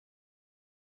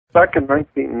Back in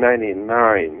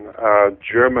 1999,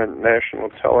 German national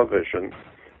television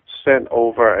sent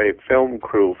over a film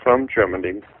crew from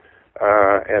Germany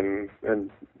and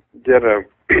did an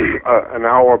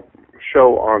hour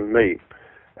show on me.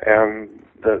 And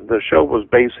the show was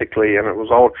basically, and it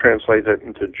was all translated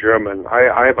into German.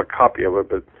 I have a copy of it,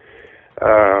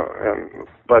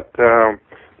 but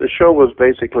the show was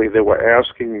basically, they were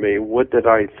asking me what did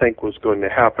I think was going to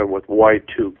happen with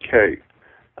Y2K.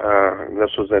 And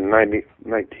this was in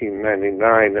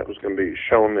 1999. It was going to be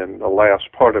shown in the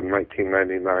last part of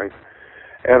 1999.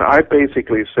 And I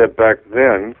basically said back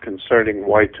then, concerning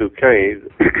Y2K,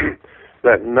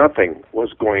 that nothing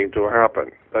was going to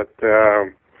happen. That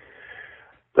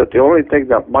the only thing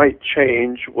that might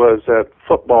change was that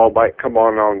football might come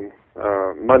on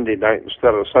Monday night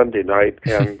instead of Sunday night,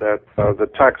 and that the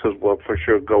taxes will for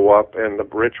sure go up, and the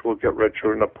rich will get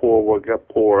richer and the poor will get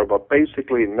poorer. But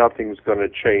basically, nothing's going to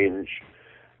change.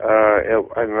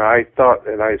 And I thought,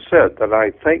 and I said that I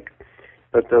think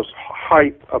that this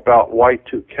hype about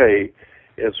Y2K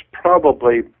is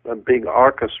probably being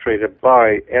orchestrated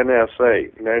by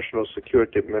NSA, National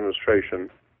Security Administration,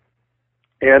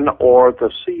 and or the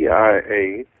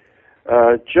CIA,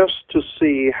 just to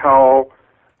see how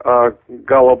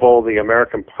gullible the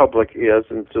American public is,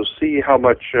 and to see how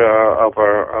much of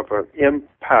an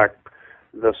impact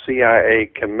the CIA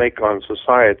can make on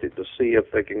society, to see if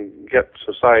they can get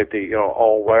society,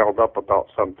 all riled up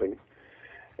about something.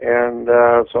 And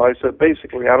so I said,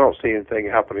 basically, I don't see anything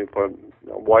happening for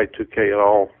Y2K at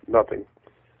all, nothing.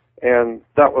 And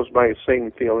that was my same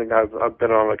feeling. I've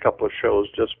been on a couple of shows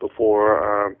just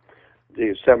before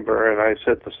December, and I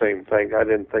said the same thing. I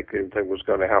didn't think anything was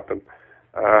going to happen.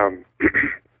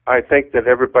 I think that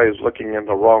everybody's looking in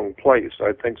the wrong place.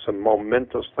 I think some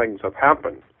momentous things have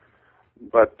happened,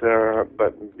 but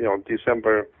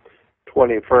December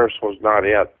 21st was not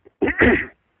it.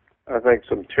 I think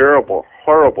some terrible,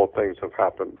 horrible things have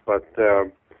happened, but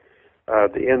the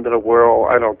end of the world,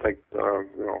 I don't think,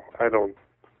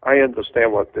 I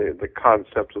understand what the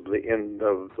concepts of the end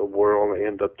of the world, the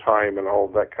end of time, and all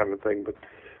that kind of thing, but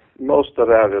most of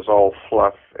that is all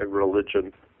fluff and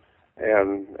religion.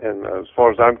 And as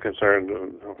far as I'm concerned,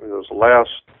 this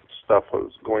last stuff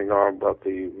was going on about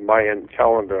the Mayan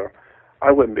calendar.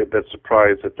 I wouldn't be a bit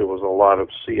surprised if there was a lot of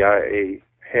CIA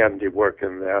handiwork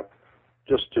in that,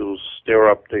 just to stir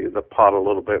up the pot a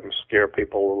little bit and scare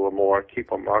people a little more, keep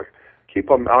them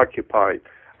occupied.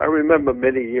 I remember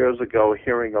many years ago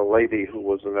hearing a lady who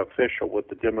was an official with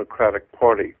the Democratic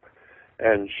Party,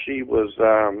 and she was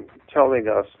telling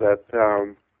us that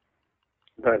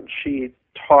she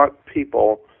taught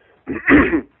people,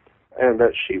 and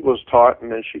that she was taught,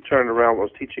 and then she turned around and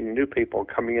was teaching new people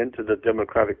coming into the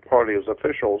Democratic Party as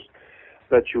officials,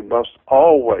 that you must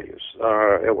always,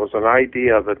 it was an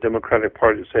idea the Democratic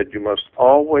Party said, you must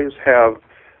always have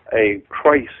a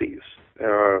crisis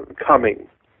coming.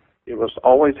 You must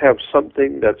always have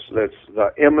something that's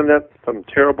imminent, some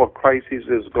terrible crisis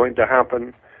is going to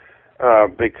happen,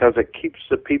 because it keeps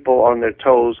the people on their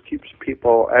toes, keeps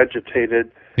people agitated,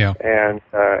 yeah, and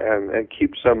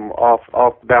keeps them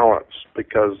off balance,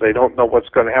 because they don't know what's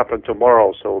going to happen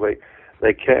tomorrow, so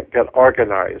they can't get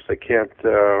organized. They can't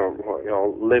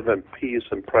live in peace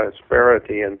and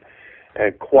prosperity and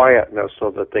quietness, so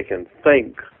that they can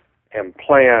think and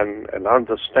plan and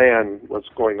understand what's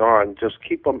going on. Just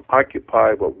keep them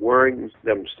occupied with worrying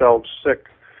themselves sick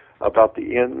about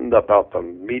the end, about the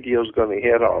media's going to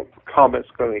hit, or comet's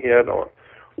going to hit, or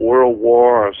world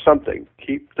war or something.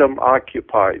 Keep them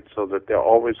occupied so that they're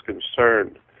always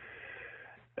concerned.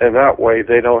 And that way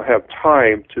they don't have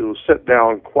time to sit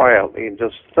down quietly and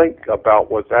just think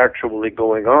about what's actually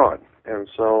going on. And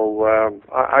so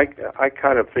I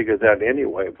kind of figured that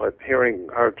anyway, but hearing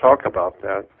her talk about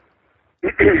that,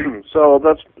 so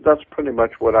that's pretty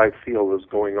much what I feel is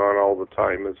going on all the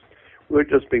time, is we're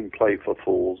just being played for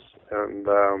fools. And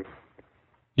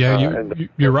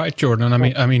you're right, Jordan.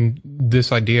 I mean,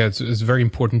 this idea is very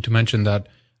important to mention, that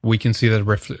we can see that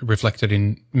reflected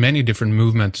in many different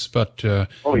movements. But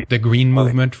the Green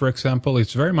Movement, for example,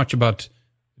 it's very much about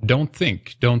don't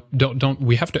think, don't.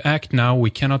 We have to act now.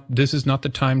 We cannot. This is not the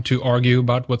time to argue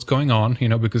about what's going on,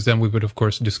 because then we would, of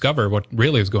course, discover what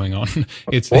really is going on.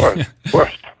 Of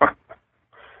course.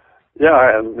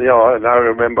 Yeah, and I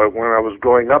remember when I was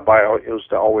growing up, I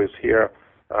used to always hear,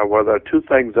 well, there are two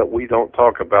things that we don't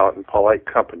talk about in polite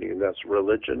company, and that's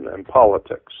religion and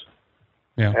politics.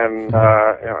 Yeah. And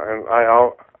and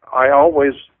I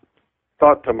always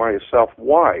thought to myself,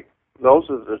 why? Those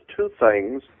are the two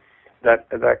things that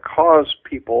cause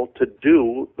people to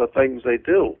do the things they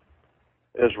do.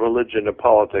 is religion and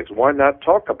politics. Why not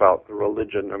talk about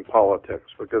religion and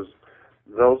politics? Because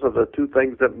those are the two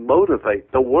things that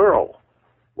motivate the world.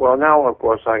 Well, now, of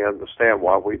course, I understand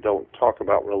why we don't talk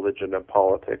about religion and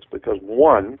politics, because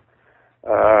one,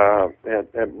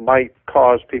 it might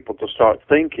cause people to start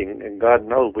thinking, and God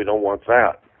knows we don't want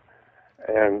that.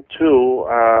 And two,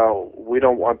 we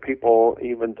don't want people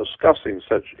even discussing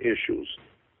such issues.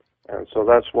 And so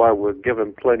that's why we're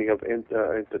given plenty of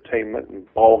entertainment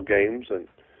and ball games and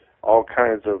all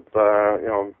kinds of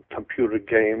computer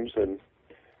games and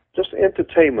just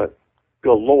entertainment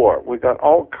galore. We got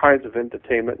all kinds of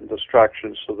entertainment and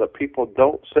distractions so that people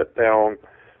don't sit down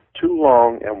too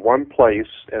long in one place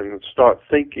and start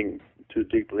thinking too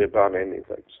deeply about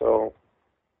anything. So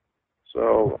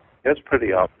it's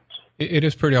pretty obvious. It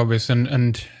is pretty obvious,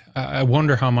 and I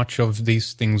wonder how much of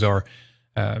these things are,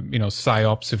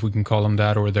 psyops, if we can call them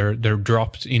that, or they're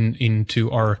dropped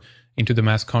into the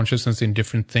mass consciousness in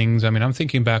different things. I mean, I'm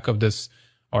thinking back of this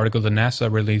article that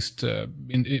NASA released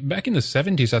back in the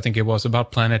 70s, I think it was,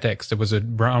 about Planet X. There was a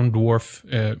brown dwarf,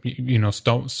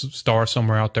 star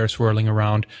somewhere out there swirling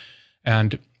around,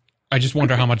 and I just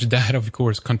wonder how much that, of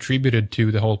course, contributed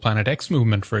to the whole Planet X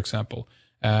movement, for example.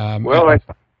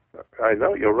 I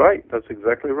know, you're right. That's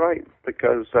exactly right.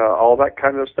 Because all that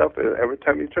kind of stuff, every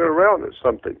time you turn around, it's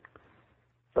something.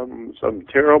 Some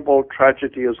terrible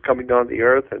tragedy is coming on the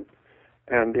earth,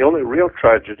 and the only real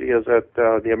tragedy is that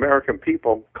the American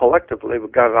people collectively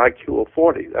have got an IQ of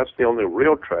 40. That's the only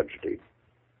real tragedy.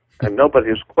 And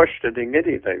nobody's questioning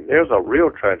anything. There's a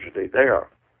real tragedy there.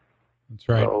 That's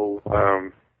right. So,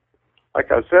 like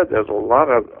I said, there's a lot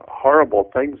of horrible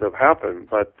things have happened,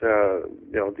 but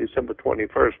December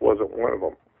 21st wasn't one of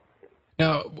them.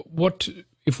 Now, what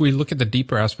if we look at the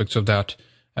deeper aspects of that?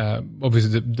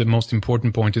 Obviously, the most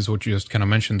important point is what you just kind of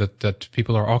mentioned, that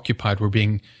people are occupied. We're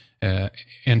being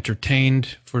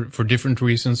entertained for different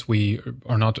reasons. We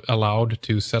are not allowed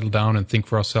to settle down and think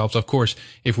for ourselves. Of course,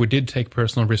 if we did take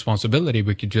personal responsibility,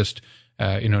 we could just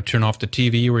turn off the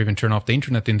TV or even turn off the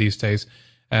internet in these days.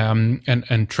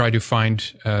 And try to find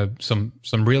some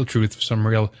real truth, some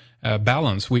real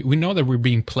balance. We know that we're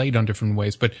being played on different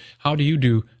ways, but how do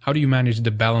you manage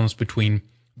the balance between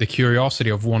the curiosity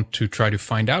of want to try to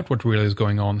find out what really is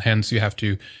going on? Hence, you have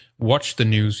to watch the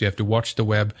news, you have to watch the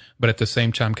web, but at the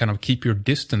same time, kind of keep your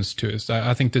distance to it.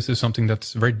 I think this is something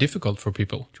that's very difficult for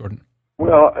people, Jordan.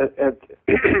 Well,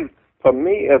 for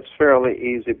me, it's fairly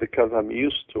easy because I'm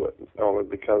used to it, only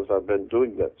because I've been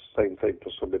doing that same thing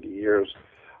for so many years.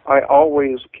 I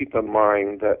always keep in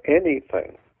mind that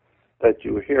anything that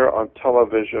you hear on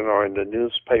television or in the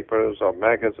newspapers or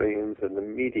magazines and the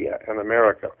media in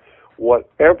America,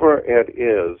 whatever it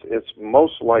is, it's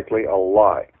most likely a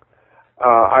lie.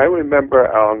 I remember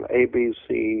on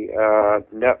ABC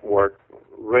network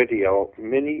radio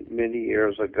many, many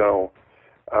years ago,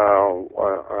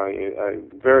 a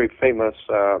very famous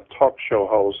talk show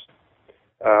host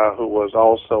who was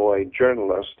also a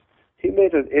journalist. He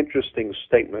made an interesting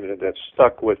statement that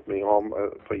stuck with me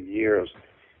for years.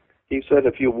 He said,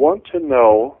 if you want to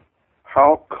know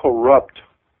how corrupt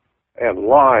and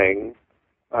lying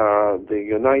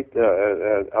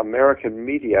the American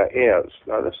media is,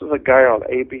 now this is a guy on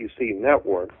ABC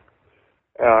Network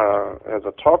as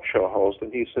a talk show host,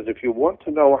 and he said, if you want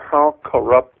to know how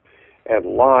corrupt and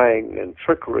lying and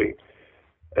trickery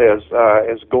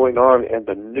is going on in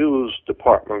the news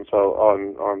departments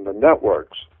on the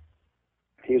networks,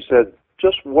 he said,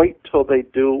 just wait till they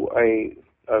do a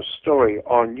story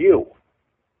on you.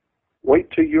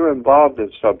 Wait till you're involved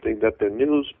in something that the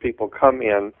news people come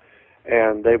in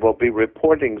and they will be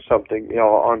reporting something,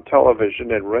 on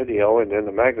television and radio and in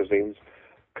the magazines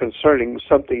concerning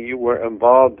something you were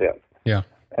involved in. Yeah.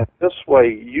 And this way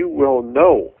you will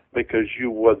know because you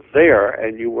were there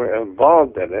and you were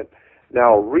involved in it.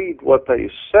 Now read what they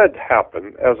said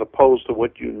happened as opposed to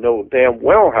what you know damn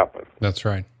well happened. That's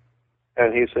right.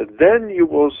 And he said, then you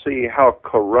will see how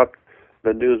corrupt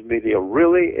the news media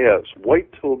really is.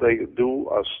 Wait till they do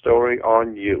a story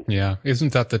on you. Yeah,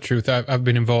 isn't that the truth? I've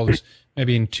been involved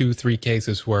maybe in 2-3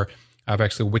 cases where I've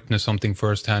actually witnessed something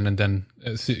firsthand and then,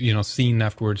 seen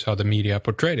afterwards how the media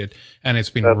portrayed it. And it's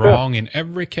been wrong in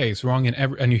every case,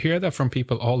 and you hear that from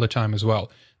people all the time as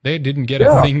well. They didn't get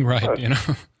a thing right,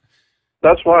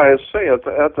 That's why I say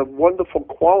it's a wonderful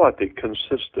quality,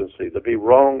 consistency, to be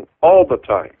wrong all the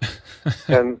time.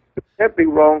 And you can't be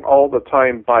wrong all the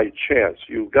time by chance.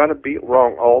 You've got to be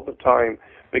wrong all the time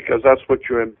because that's what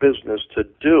you're in business to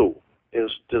do,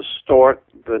 is distort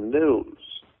the news.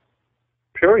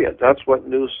 Period. That's what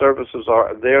news services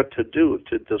are there to do,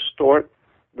 to distort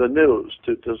the news,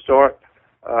 to distort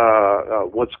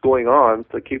what's going on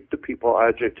to keep the people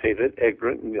agitated,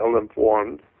 ignorant, and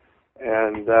ill-informed,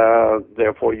 and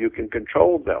therefore you can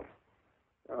control them.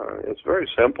 It's very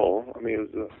simple. I mean,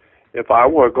 if I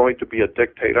were going to be a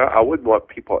dictator, I would want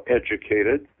people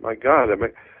educated. My God, I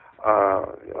mean,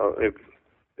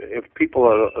 if people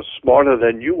are smarter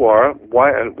than you are,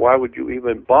 why would you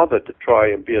even bother to try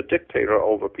and be a dictator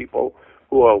over people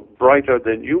who are brighter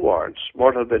than you are and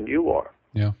smarter than you are?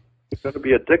 Yeah. You're going to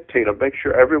be a dictator. Make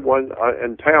sure everyone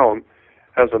in town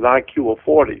has an IQ of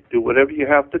 40. Do whatever you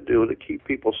have to do to keep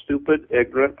people stupid,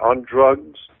 ignorant, on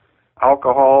drugs,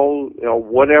 alcohol,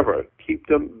 whatever. Keep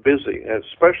them busy, and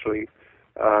especially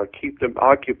keep them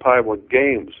occupied with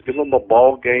games. Give them a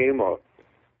ball game, or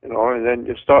and then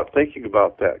you start thinking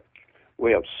about that.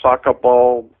 We have soccer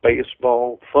ball,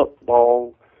 baseball,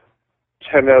 football,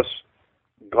 tennis,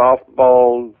 golf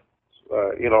balls.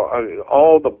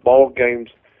 All the ball games.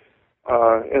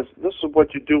 This is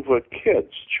what you do for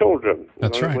kids, children.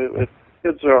 That's right. If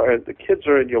the kids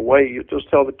are in your way, you just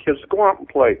tell the kids to go out and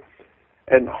play.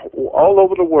 And all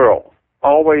over the world,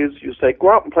 always you say,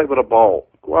 go out and play with a ball.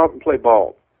 Go out and play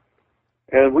ball.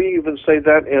 And we even say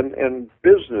that in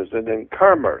business and in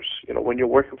commerce. When you're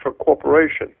working for a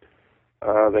corporation,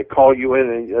 they call you in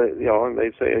and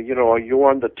they say, are you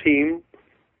on the team?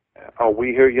 We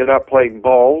hear you're not playing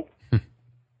ball.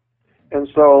 And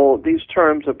so these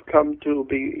terms have come to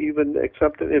be even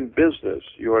accepted in business.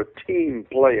 You're a team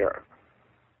player,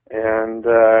 and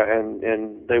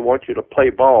they want you to play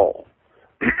ball.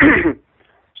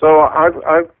 So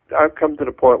I've come to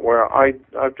the point where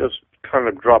I've just kind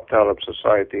of dropped out of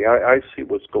society. I see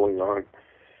what's going on,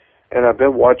 and I've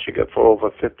been watching it for over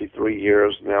 53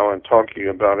 years now and talking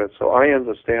about it. So I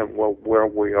understand where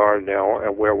we are now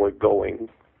and where we're going.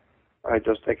 I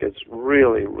just think it's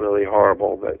really, really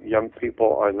horrible that young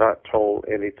people are not told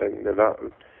anything. They're not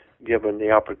given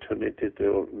the opportunity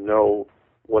to know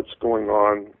what's going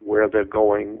on, where they're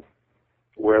going,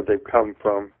 where they've come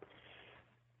from.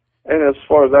 And as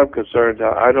far as I'm concerned,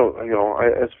 I don't.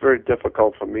 It's very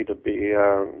difficult for me to be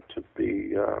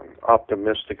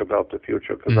optimistic about the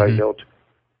future because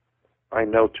I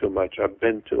know too much. I've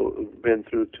been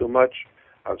through too much.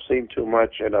 I've seen too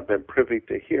much, and I've been privy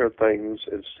to hear things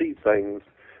and see things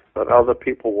that other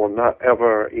people will not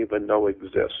ever even know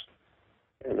exist.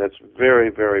 And it's very,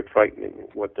 very frightening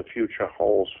what the future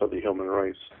holds for the human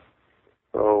race.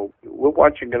 So we're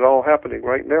watching it all happening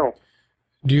right now.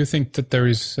 Do you think that there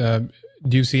is? Do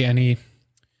you see any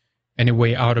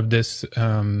way out of this?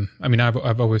 I mean,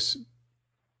 I've always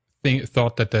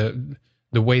thought that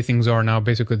the way things are now,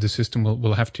 basically the system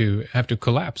will have to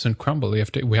collapse and crumble. We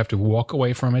have to walk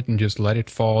away from it and just let it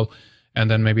fall, and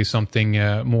then maybe something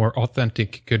more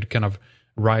authentic could kind of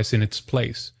rise in its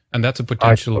place. And that's a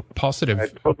potential positive. I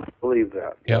totally believe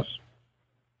that. Yep. Yes.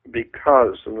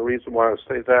 Because, and the reason why I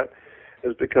say that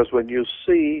is because when you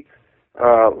see,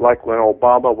 like when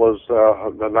Obama was,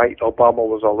 the night Obama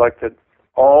was elected,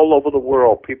 all over the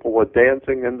world, people were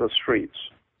dancing in the streets.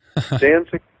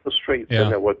 Dancing in the streets. Yeah.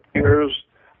 And there were tears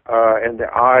in the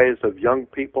eyes of young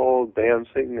people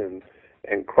dancing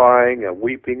and crying and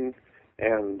weeping.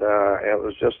 And it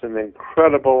was just an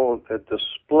incredible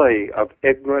display of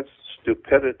ignorance,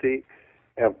 stupidity,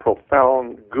 and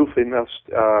profound goofiness,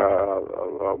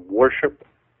 worship,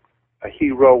 a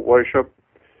hero worship.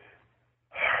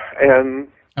 And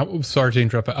I'm sorry to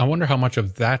interrupt. I wonder how much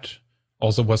of that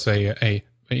also was a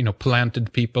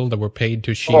planted people that were paid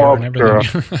to cheer and everything.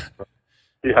 Sure.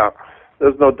 Yeah,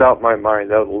 there's no doubt in my mind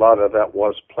that a lot of that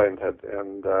was planted,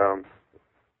 and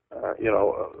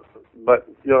but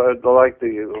like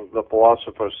the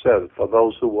philosopher said, for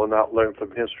those who will not learn from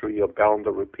history, you're bound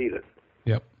to repeat it.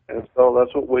 Yep. And so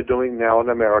that's what we're doing now in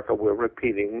America. We're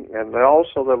repeating. And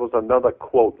also there was another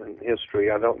quote in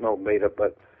history. I don't know who made it,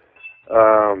 but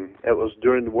it was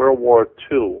during World War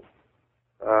II.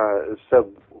 It said,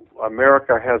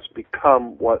 America has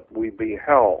become what we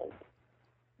beheld.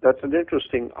 That's an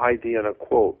interesting idea in a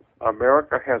quote.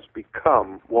 America has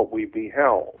become what we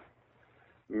beheld,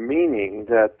 meaning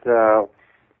that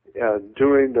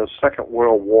during the Second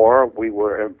World War, we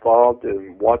were involved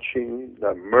in watching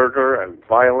the murder and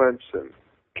violence and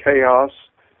chaos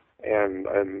and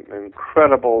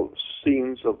incredible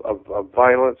scenes of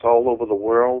violence all over the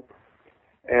world.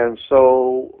 And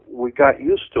so we got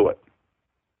used to it.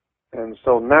 And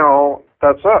so now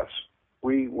that's us.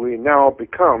 We now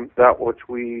become that which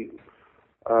we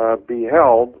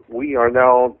beheld. We are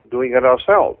now doing it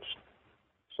ourselves.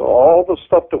 So all the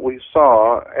stuff that we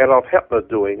saw Adolf Hitler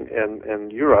doing in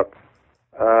Europe,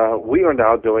 we are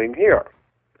now doing here.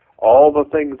 All the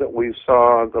things that we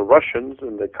saw the Russians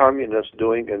and the communists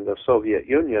doing in the Soviet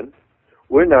Union,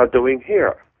 we're now doing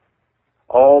here.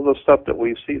 All the stuff that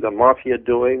we see the mafia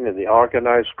doing and the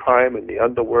organized crime and the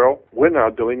underworld, we're now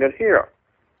doing it here.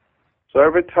 So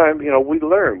every time, we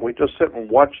learn. We just sit and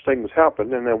watch things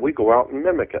happen, and then we go out and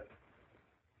mimic it.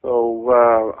 So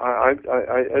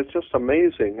it's just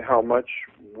amazing how much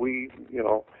we,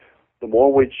 the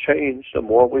more we change, the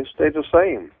more we stay the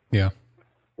same. Yeah.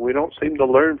 We don't seem to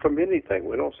learn from anything.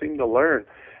 We don't seem to learn.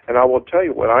 And I will tell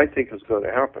you what I think is going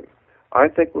to happen. I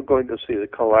think we're going to see the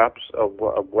collapse of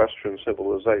Western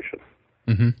civilization.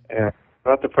 Mm-hmm. And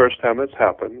not the first time it's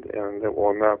happened, and it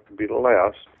will not be the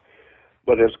last.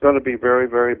 But it's going to be very,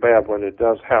 very bad when it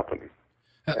does happen.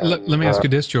 Let me ask you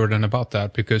this, Jordan, about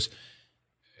that, because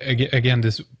again,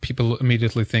 this people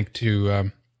immediately think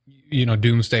to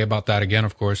doomsday about that again,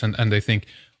 of course, and they think,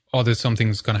 oh, there's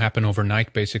something's going to happen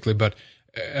overnight, basically. But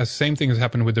same thing has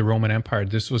happened with the Roman Empire.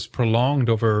 This was prolonged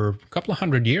over a couple of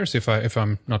hundred years, if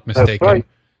I'm not mistaken. That's right.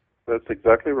 That's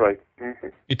exactly right. Mm-hmm.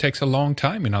 It takes a long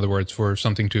time, in other words, for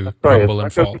something to right. crumble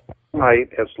and fall. Right.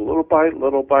 It's little by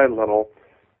little by little.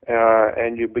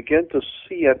 And you begin to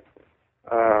see it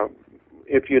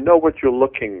if you know what you're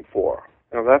looking for.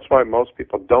 And that's why most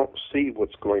people don't see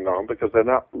what's going on, because they're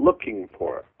not looking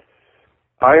for it.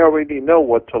 I already know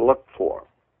what to look for.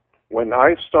 When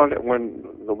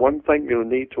the one thing you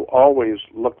need to always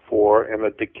look for in a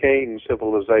decaying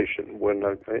civilization, when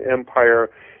an empire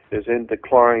is in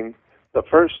decline, the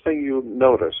first thing you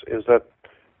notice is that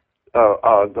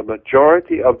the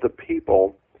majority of the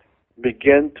people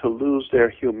begin to lose their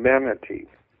humanity.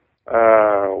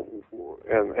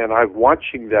 And I'm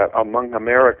watching that among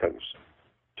Americans.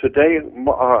 Today,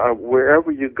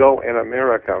 wherever you go in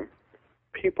America,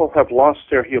 people have lost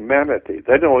their humanity.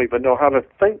 They don't even know how to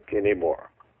think anymore.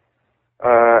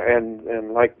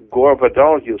 And like Gore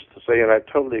Vidal used to say, and I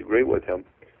totally agree with him,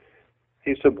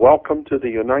 he said, welcome to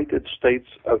the United States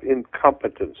of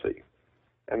incompetency.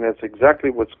 And that's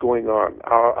exactly what's going on.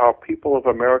 Our people of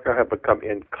America have become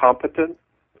incompetent,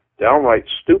 downright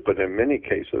stupid in many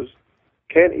cases,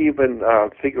 can't even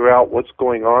figure out what's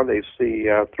going on. They see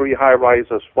 3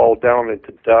 high-rises fall down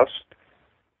into dust,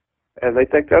 and they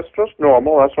think that's just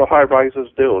normal. That's what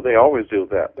high-rises do. They always do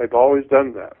that. They've always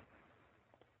done that.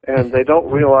 And they don't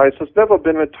realize there's never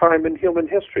been a time in human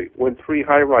history when 3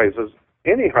 high-rises,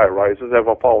 any high-rises,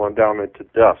 ever fallen down into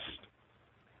dust.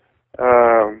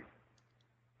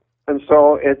 And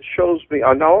so it shows me,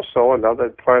 and also another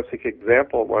classic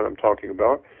example of what I'm talking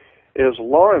about is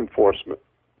law enforcement.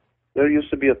 There used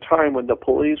to be a time when the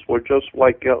police were just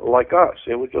like us.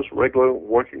 They were just regular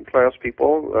working class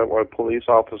people that were police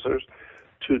officers.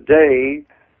 Today,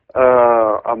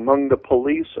 among the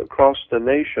police across the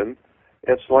nation,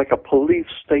 it's like a police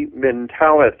state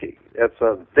mentality. It's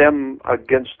a them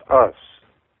against us,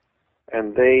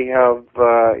 and they have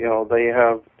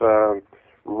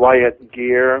riot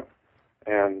gear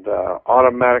and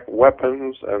automatic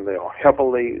weapons, and they are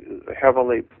heavily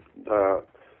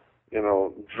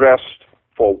dressed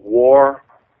for war,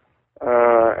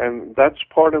 and that's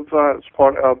part of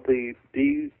the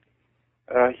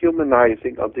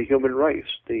dehumanizing of the human race.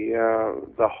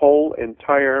 The whole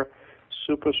entire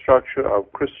superstructure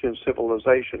of Christian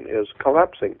civilization is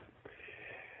collapsing,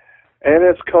 and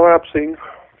it's collapsing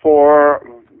for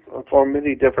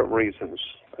many different reasons.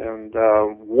 And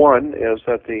one is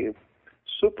that the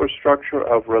superstructure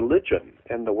of religion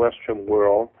in the Western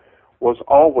world was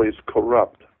always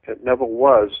corrupt. It never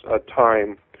was a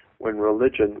time when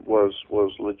religion was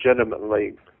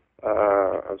legitimately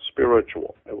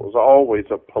spiritual. It was always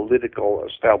a political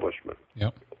establishment.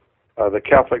 Yep. The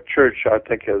Catholic Church, I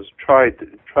think, has tried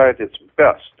its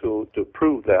best to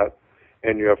prove that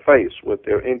in your face with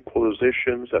their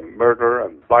inquisitions and murder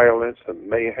and violence and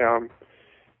mayhem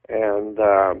and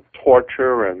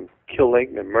torture and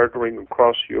killing and murdering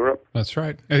across Europe. That's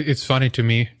right. It's funny to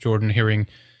me, Jordan, hearing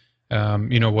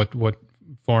what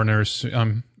foreigners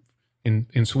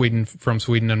in Sweden, from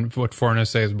Sweden, and what foreigners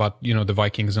say about the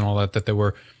Vikings and all that they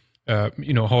were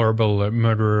horrible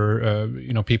murderer,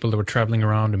 people that were traveling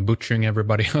around and butchering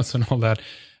everybody else and all that.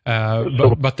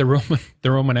 But the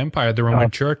Roman Empire, the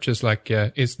Roman Church is like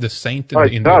is the saint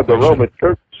in the Roman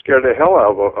Church scared the hell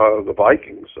out of the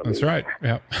Vikings. That's right.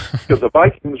 Yeah, because the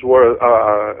Vikings were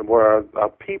a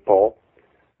people,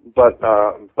 but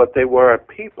they were a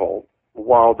people,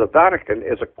 while the Vatican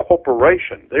is a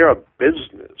corporation. They're a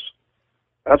business.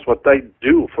 That's what they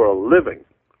do for a living,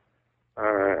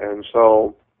 and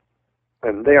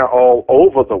they are all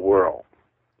over the world.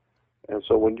 And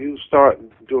so when you start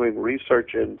doing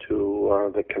research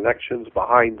into the connections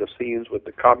behind the scenes with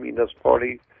the Communist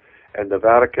Party and the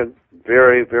Vatican,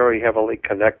 very, very heavily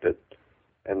connected.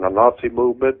 and the Nazi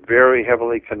movement, very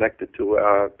heavily connected to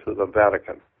the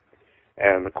Vatican.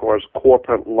 And, of course,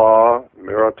 corporate law,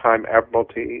 maritime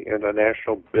admiralty,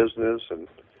 international business, and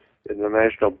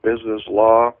international business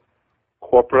law,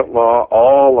 corporate law,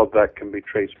 all of that can be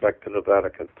traced back to the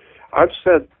Vatican. I've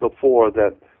said before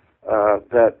that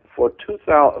for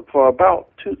about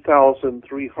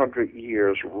 2,300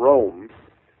 years, Rome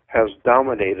has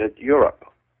dominated Europe.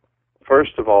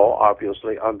 First of all,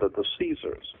 obviously, under the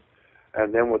Caesars.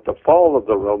 And then with the fall of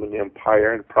the Roman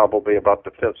Empire in probably about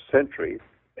the 5th century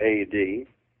A.D.,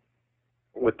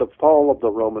 with the fall of the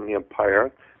Roman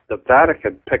Empire, the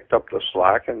Vatican picked up the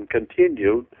slack and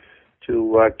continued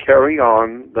to carry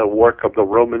on the work of the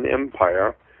Roman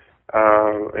Empire,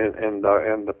 and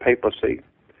the papacy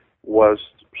was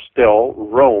still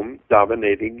Rome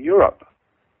dominating Europe.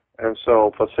 And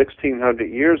so for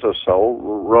 1,600 years or so,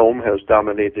 Rome has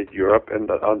dominated Europe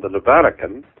under the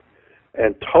Vatican,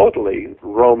 and totally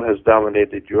Rome has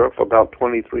dominated Europe for about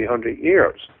 2,300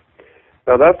 years.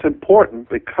 Now that's important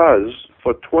because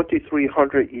for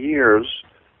 2,300 years,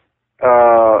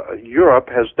 Europe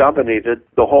has dominated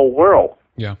the whole world.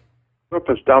 Yeah. Europe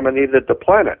has dominated the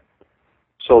planet.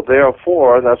 So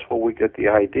therefore, that's where we get the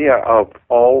idea of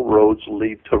all roads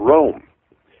lead to Rome.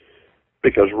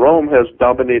 Because Rome has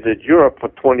dominated Europe for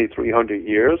 2,300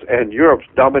 years, and Europe's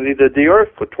dominated the earth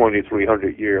for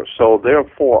 2,300 years. So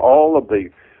therefore, all of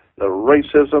the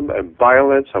racism and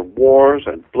violence and wars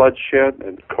and bloodshed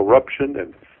and corruption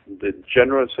and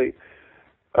degeneracy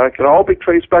can all be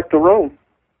traced back to Rome.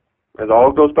 It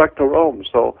all goes back to Rome.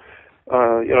 So,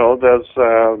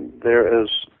 there is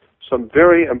some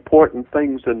very important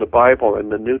things in the Bible, in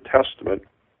the New Testament.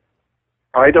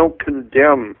 I don't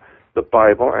condemn the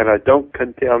Bible, and I don't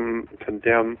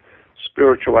condemn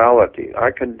spirituality.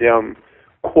 I condemn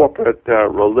corporate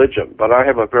religion, but I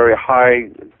have a very high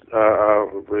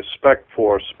respect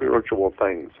for spiritual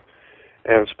things,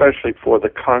 and especially for the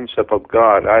concept of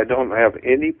God. I don't have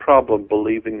any problem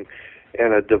believing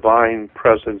in a divine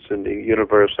presence in the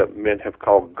universe that men have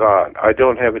called God. I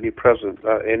don't have any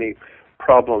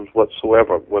problems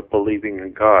whatsoever with believing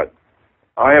in God.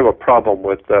 I have a problem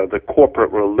with the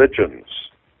corporate religions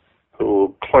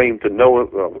who claim to know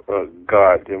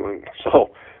God. So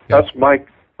that's my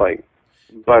complaint.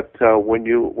 But when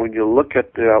you look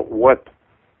at what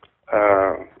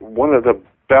one of the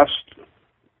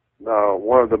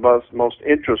most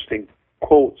interesting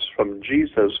quotes from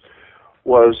Jesus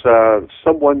was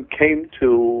someone came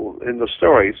to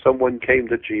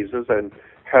Jesus and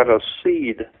had a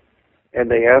seed, and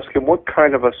they asked him, "What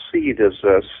kind of a seed is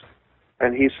this?"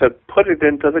 And he said, "Put it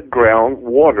into the ground,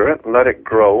 water it, let it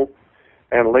grow,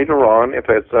 and later on, if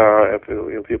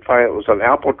you find it was an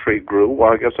apple tree grew,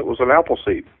 well, I guess it was an apple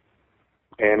seed.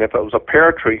 And if it was a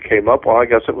pear tree came up, well, I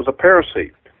guess it was a pear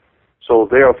seed. So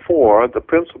therefore, the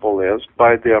principle is,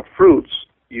 by their fruits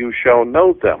you shall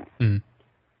know them." Mm.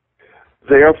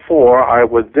 Therefore, I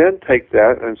would then take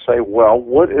that and say, well,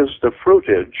 what is the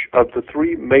fruitage of the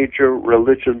three major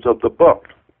religions of the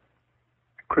book?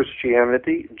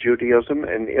 Christianity, Judaism,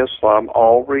 and Islam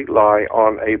all rely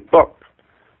on a book.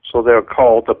 So they're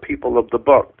called the people of the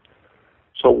book.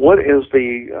 So what is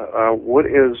the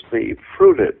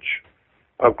fruitage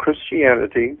of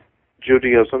Christianity,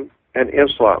 Judaism, and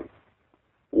Islam?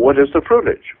 What is the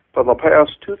fruitage? For the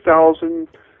past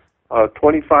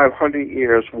 2,500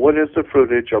 years, what is the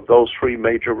fruitage of those three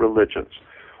major religions?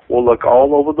 We'll look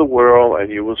all over the world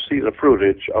and you will see the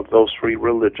fruitage of those three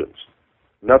religions.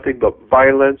 Nothing but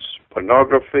violence,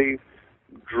 pornography,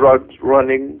 drugs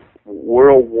running,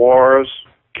 world wars,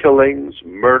 killings,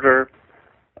 murder.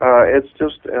 It's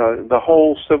just the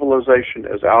whole civilization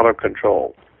is out of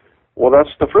control. Well,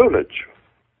 that's the fruitage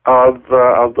of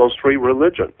those three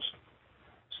religions.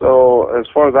 So as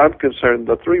far as I'm concerned,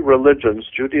 the three religions,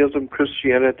 Judaism,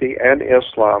 Christianity, and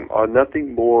Islam, are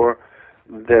nothing more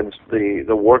than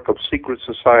the work of secret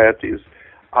societies.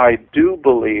 I do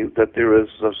believe that there is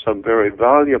some very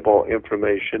valuable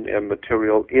information and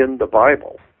material in the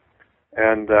Bible,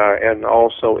 and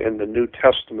also in the New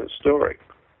Testament story.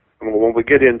 I mean, when we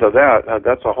get into that,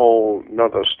 that's a whole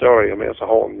another story. I mean, it's a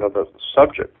whole another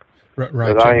subject right,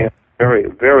 that I am very,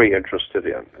 very interested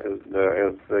in, is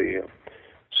the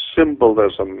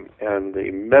symbolism and the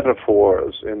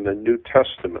metaphors in the New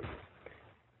Testament.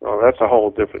 Well, that's a whole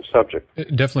different subject.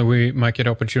 Definitely, we might get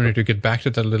opportunity to get back to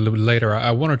that a little bit later.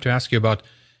 I wanted to ask you about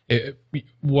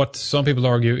what some people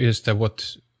argue is that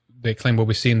what they claim what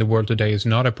we see in the world today is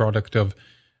not a product of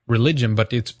religion,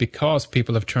 but it's because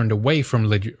people have turned away from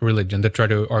religion. They try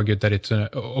to argue that it's an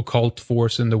occult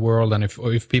force in the world, and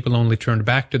if people only turned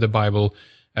back to the Bible,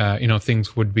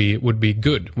 things would be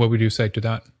good. What would you say to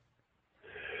that?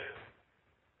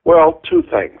 Well, two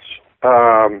things.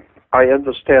 I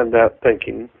understand that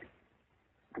thinking,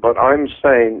 but I'm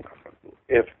saying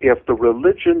if the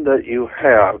religion that you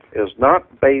have is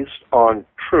not based on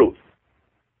truth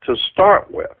to start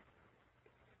with,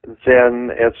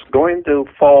 then it's going to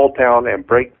fall down and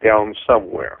break down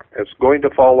somewhere. It's going to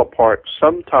fall apart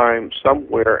sometime,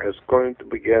 somewhere. It's going to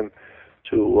begin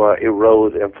to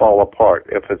erode and fall apart.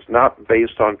 If it's not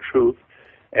based on truth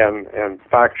and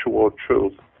factual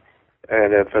truth,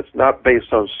 and if it's not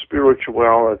based on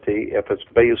spirituality, if it's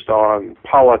based on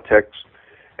politics,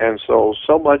 and so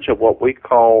much of what we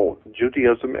call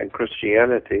Judaism and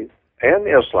Christianity and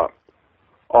Islam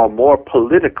are more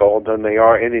political than they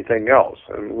are anything else.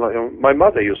 And my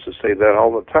mother used to say that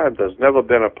all the time. There's never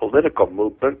been a political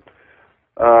movement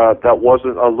that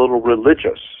wasn't a little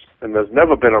religious, and there's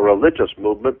never been a religious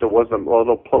movement that wasn't a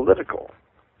little political.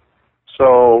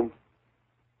 So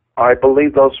I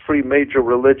believe those three major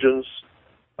religions,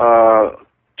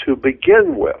 to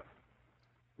begin with,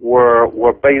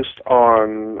 were based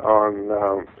on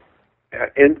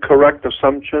incorrect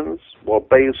assumptions, were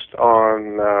based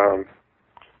on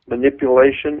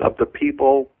manipulation of the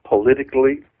people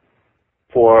politically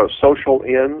for social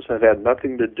ends that had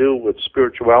nothing to do with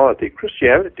spirituality.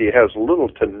 Christianity has little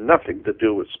to nothing to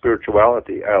do with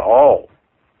spirituality at all.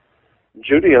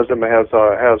 Judaism has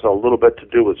a little bit to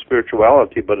do with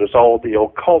spirituality, but it's all the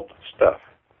occult stuff.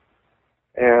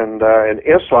 And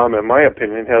Islam, in my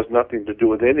opinion, has nothing to do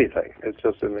with anything. It's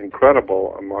just an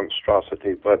incredible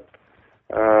monstrosity. But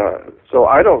so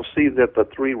I don't see that the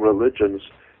three religions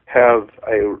have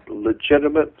a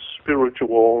legitimate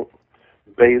spiritual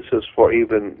basis for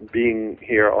even being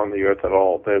here on the earth at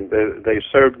all. They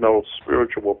serve no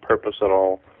spiritual purpose at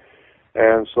all.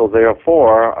 And so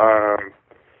therefore,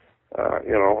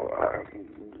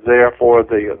 therefore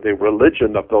the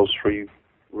religion of those three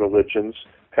religions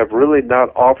have really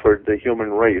not offered the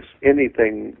human race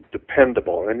anything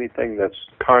dependable, anything that's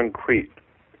concrete.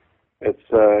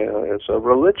 It's a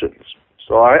religion.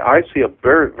 So I see a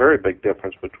very, very big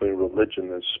difference between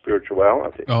religion and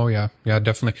spirituality. Oh, yeah. Yeah,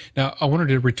 definitely. Now, I wanted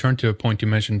to return to a point you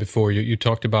mentioned before. You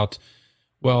talked about,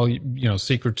 well,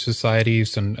 secret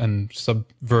societies and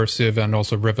subversive and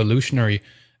also revolutionary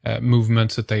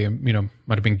movements that they,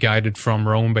 might have been guided from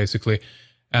Rome, basically.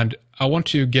 And I want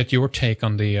to get your take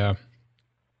on the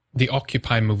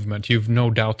Occupy movement. You've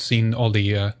no doubt seen all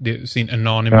seen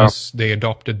Anonymous. Yeah. They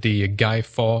adopted the Guy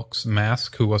Fawkes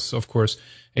mask, who was, of course,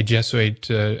 a Jesuit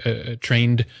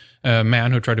trained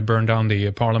man who tried to burn down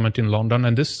the parliament in London.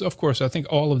 And this, of course, I think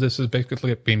all of this has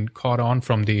basically been caught on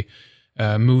from the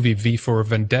movie V for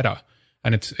Vendetta.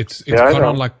 And it's caught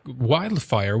on like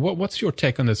wildfire. What's your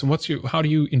take on this? And how do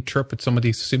you interpret some of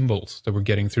these symbols that we're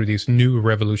getting through these new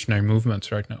revolutionary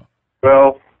movements right now?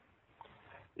 Well,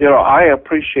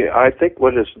 I think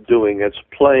what it's doing, it's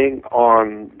playing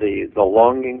on the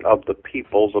longing of the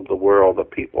peoples of the world, the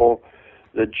people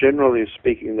that, generally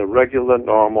speaking, the regular,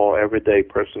 normal, everyday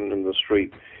person in the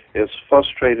street is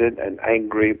frustrated and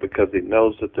angry because he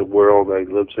knows that the world that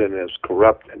he lives in is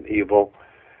corrupt and evil.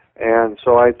 And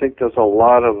so I think there's a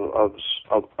lot of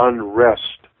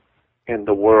unrest in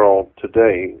the world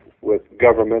today with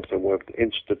governments and with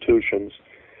institutions.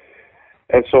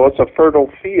 And so it's a fertile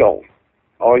field.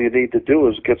 All you need to do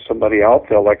is get somebody out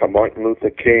there like a Martin Luther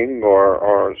King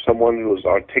or someone who's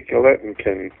articulate and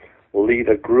can lead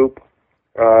a group.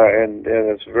 And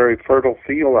it's a very fertile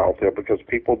field out there because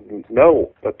people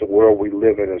know that the world we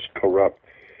live in is corrupt.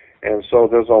 And so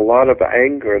there's a lot of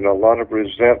anger and a lot of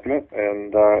resentment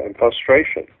and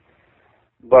frustration.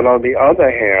 But on the other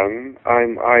hand,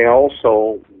 I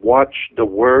also watch the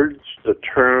words, the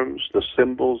terms, the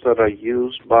symbols that are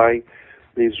used by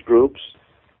these groups,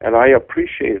 and I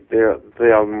appreciate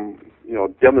them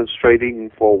demonstrating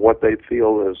for what they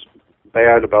feel is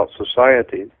bad about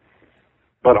society.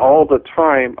 But all the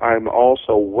time, I'm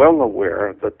also well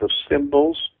aware that the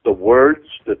symbols, the words,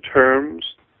 the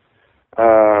terms,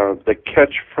 the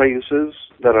catchphrases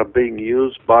that are being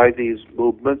used by these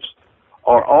movements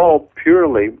are all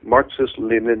purely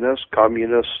Marxist-Leninist,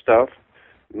 communist stuff,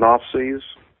 Nazis,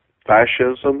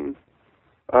 fascism,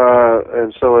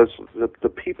 and so it's the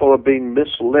people are being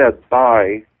misled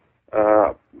by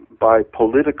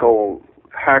political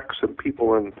hacks and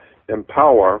people in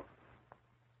power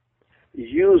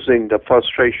using the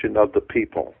frustration of the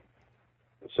people.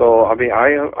 So I mean,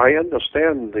 I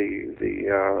understand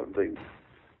the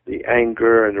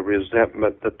anger and the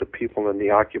resentment that the people in the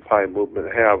Occupy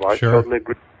movement have. I totally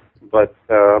agree. But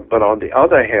on the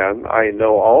other hand, I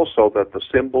know also that the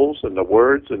symbols and the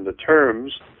words and the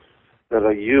terms that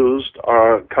are used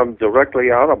come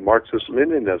directly out of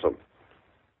Marxist-Leninism.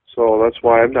 So that's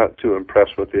why I'm not too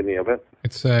impressed with any of it.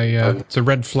 It's a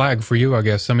red flag for you, I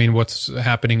guess. I mean, what's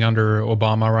happening under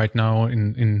Obama right now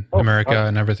in America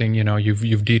and everything? You know,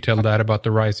 you've detailed that about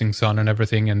the rising sun and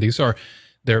everything, and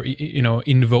they're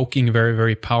invoking very,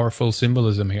 very powerful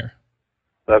symbolism here.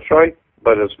 That's right,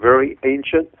 but it's very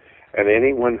ancient, and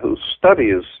anyone who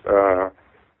studies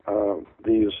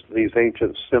these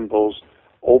ancient symbols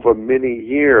over many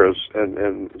years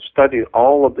and studied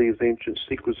all of these ancient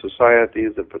secret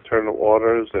societies and fraternal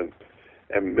orders and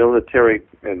military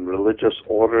and religious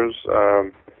orders,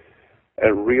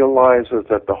 and realizes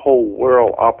that the whole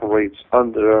world operates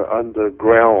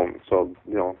underground. So,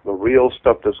 you know, the real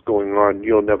stuff that's going on,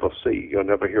 you'll never see. You'll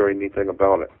never hear anything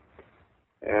about it.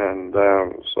 And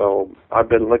so I've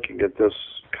been looking at this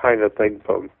kind of thing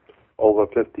for over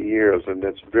 50 years, and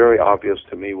it's very obvious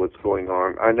to me what's going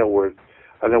on. I know where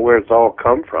it's all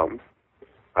come from.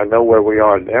 I know where we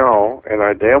are now, and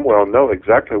I damn well know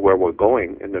exactly where we're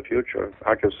going in the future.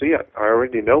 I can see it. I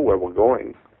already know where we're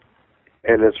going.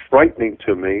 And it's frightening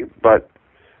to me, but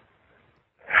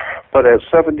at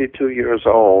 72 years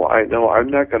old, I know I'm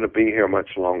not going to be here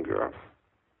much longer.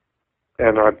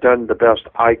 And I've done the best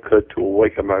I could to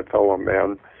awaken my fellow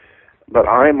man. But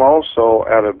I'm also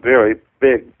at a very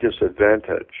big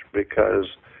disadvantage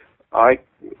because I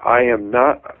am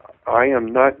not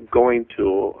going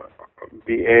to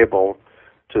be able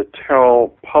to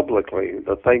tell publicly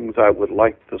the things I would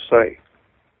like to say.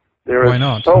 Why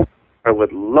not? So I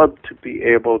would love to be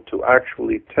able to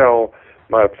actually tell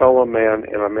my fellow man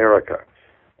in America,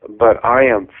 but I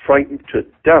am frightened to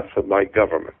death of my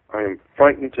government. I am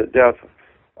frightened to death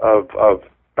of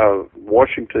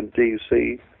Washington,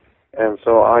 D.C., and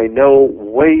so I know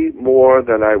way more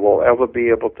than I will ever be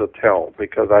able to tell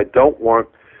because I don't want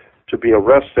to be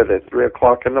arrested at 3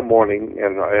 o'clock in the morning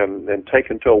and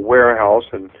taken to a warehouse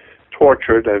and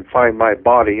tortured and find my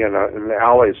body in an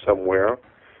alley somewhere,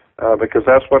 because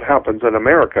that's what happens in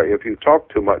America. If you talk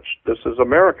too much, this is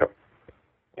America.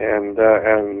 And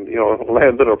you know,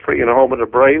 land of the free and home of the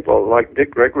brave. Well, like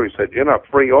Dick Gregory said, you're not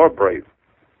free or brave.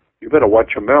 You better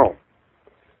watch your mouth.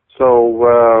 So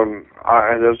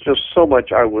there's just so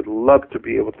much I would love to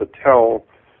be able to tell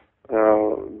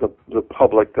the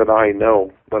public that I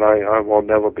know, but I will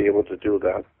never be able to do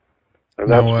that. And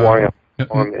that's why I'm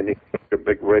on any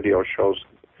big radio shows.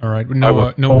 All right.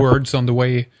 No words on the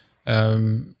way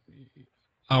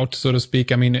out, so to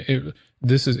speak. I mean,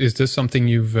 is this something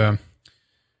you've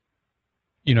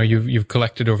you've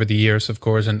collected over the years, of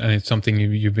course, and it's something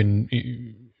you've been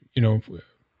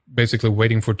basically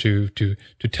waiting for to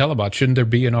tell about? Shouldn't there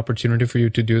be an opportunity for you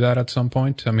to do that at some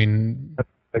point? I mean, I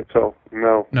think so.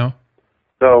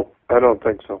 No, I don't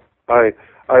think so.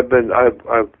 I've been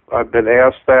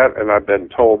asked that, and I've been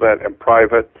told that in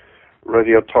private.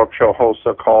 Radio talk show hosts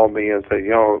will call me and say,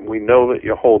 we know that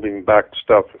you're holding back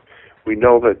stuff. We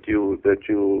know that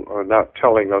you are not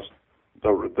telling us the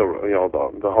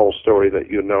whole story that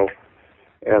you know.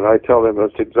 And I tell them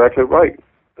that's exactly right.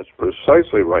 That's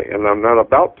precisely right, and I'm not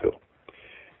about to.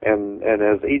 And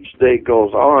as each day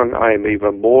goes on, I am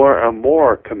even more and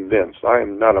more convinced I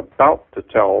am not about to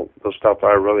tell the stuff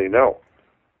I really know.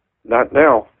 Not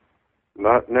now.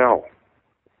 Not now.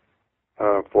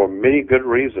 For many good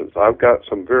reasons. I've got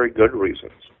some very good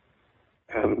reasons.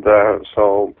 And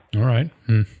so... All right.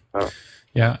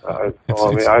 Yeah.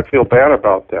 I feel bad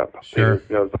about that. Sure.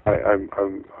 Because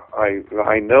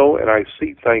I know and I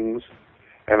see things,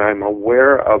 and I'm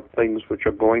aware of things which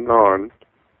are going on.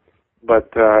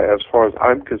 But as far as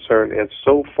I'm concerned, it's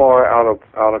so far out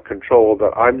of control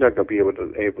that I'm not going to be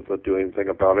able to do anything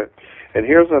about it. And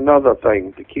here's another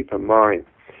thing to keep in mind.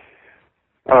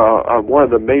 One of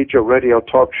the major radio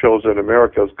talk shows in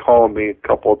America has called me a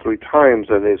couple or three times,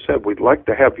 and they said, we'd like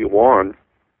to have you on,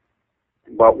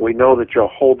 but we know that you're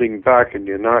holding back and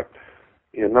you're not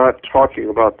talking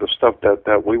about the stuff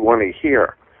that we want to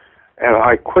hear. And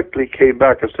I quickly came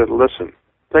back and said, listen,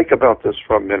 think about this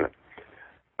for a minute.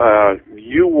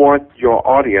 You want your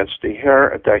audience to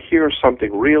hear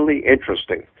something really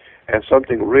interesting and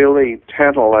something really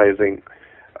tantalizing,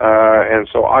 and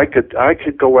so I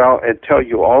could go out and tell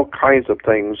you all kinds of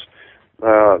things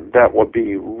that would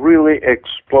be really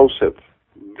explosive,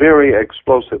 very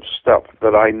explosive stuff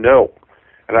that I know,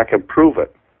 and I can prove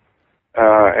it,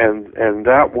 and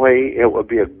that way it would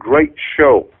be a great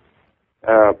show.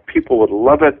 People would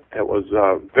love it. It was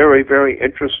very, very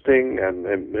interesting, and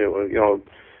it was,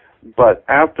 but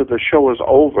after the show is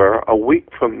over, a week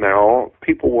from now,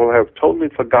 people will have totally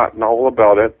forgotten all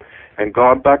about it and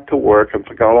gone back to work and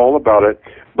forgot all about it.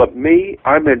 But me,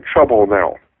 I'm in trouble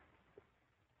now.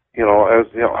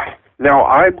 Now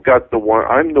I'm the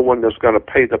one that's going to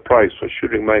pay the price for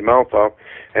shooting my mouth off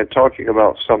and talking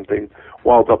about something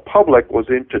while the public was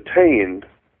entertained.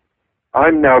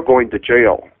 I'm now going to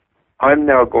jail. I'm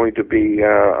now going to be,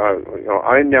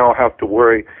 I now have to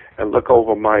worry and look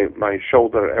over my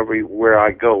shoulder everywhere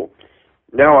I go.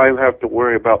 Now I have to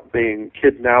worry about being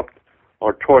kidnapped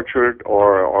or tortured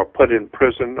or put in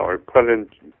prison or put in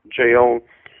jail,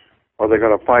 or they're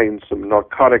going to find some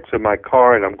narcotics in my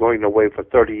car and I'm going away for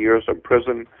 30 years in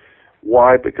prison.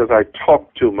 Why? Because I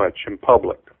talk too much in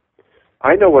public.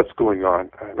 I know what's going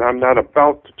on, and I'm not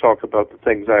about to talk about the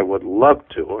things I would love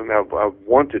to and I've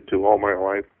wanted to all my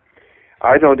life.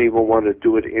 I don't even want to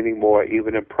do it anymore,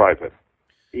 even in private.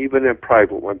 Even in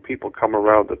private, when people come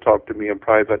around to talk to me in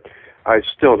private, I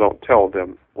still don't tell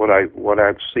them what I've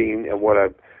seen and what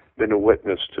I've been a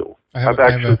witness to. I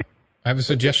have a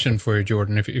suggestion for you,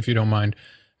 Jordan, if you don't mind.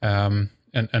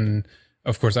 And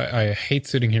of course, I hate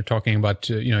sitting here talking about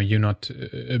you not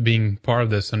being part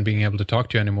of this and being able to talk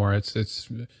to you anymore. It's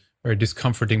very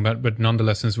discomforting, but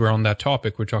nonetheless, since we're on that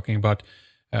topic, we're talking about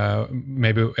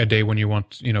maybe a day when you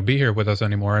won't be here with us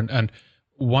anymore, and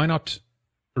why not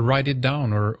write it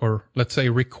down or let's say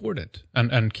record it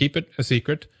and keep it a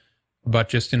secret, but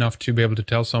just enough to be able to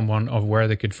tell someone of where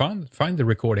they could find the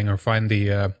recording or find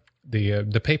the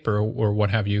paper or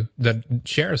what have you that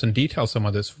shares and details some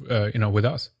of this with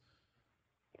us.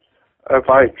 If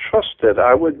I trusted,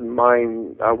 I wouldn't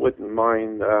mind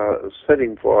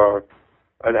sitting for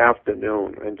an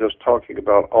afternoon and just talking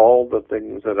about all the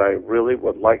things that I really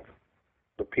would like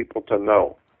the people to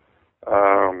know.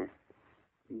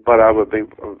 But I would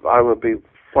be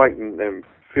frightened and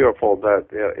fearful that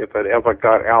if it ever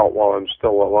got out while I'm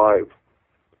still alive,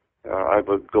 I'd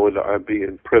be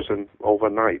in prison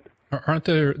overnight. Aren't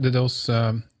there those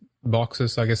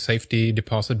boxes, I guess, safety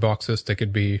deposit boxes that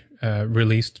could be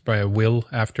released by a will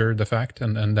after the fact,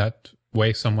 and that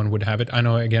way someone would have it? I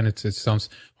know, again, it sounds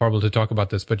horrible to talk about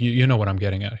this, but you know what I'm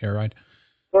getting at here, right?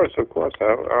 Of course.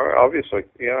 Obviously,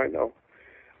 yeah, I know.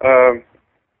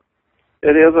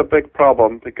 It is a big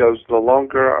problem because the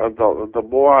the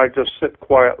more I just sit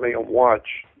quietly and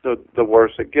watch, the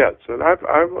worse it gets. And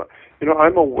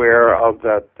I'm aware of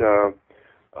that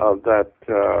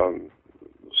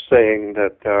saying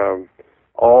that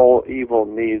all evil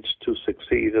needs to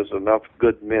succeed is enough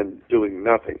good men doing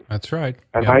nothing. That's right.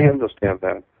 And I understand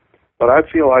that. But I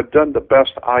feel I've done the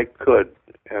best I could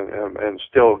and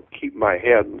still keep my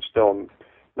head and still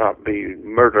not be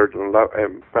murdered and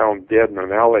found dead in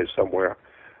an alley somewhere.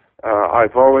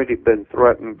 I've already been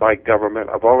threatened by government.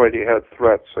 I've already had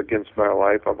threats against my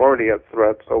life. I've already had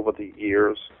threats over the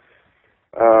years.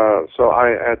 So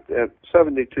at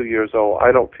 72 years old,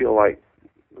 I don't feel like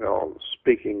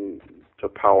speaking to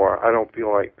power. I don't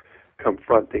feel like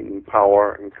confronting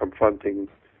power and confronting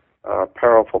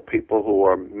powerful people who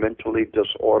are mentally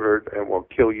disordered and will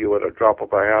kill you at a drop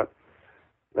of a hat.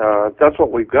 That's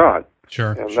what we've got.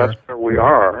 Sure, and that's where we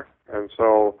are. And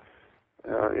so,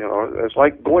 it's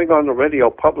like going on the radio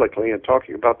publicly and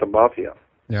talking about the mafia.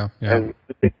 Yeah. And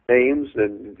giving names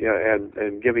and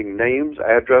giving names,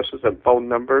 addresses, and phone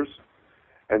numbers,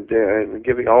 and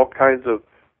giving all kinds of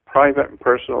private and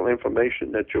personal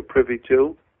information that you're privy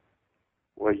to.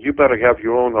 Well, you better have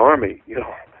your own army. You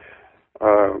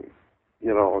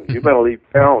better leave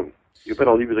town. You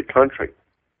better leave the country.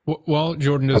 Well,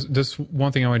 Jordan, there's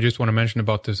one thing I just want to mention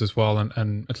about this as well,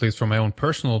 and at least from my own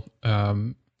personal,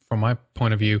 from my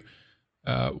point of view,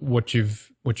 what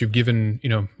you've given,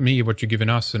 me, what you've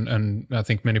given us, and I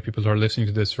think many people who are listening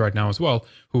to this right now as well,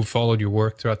 who followed your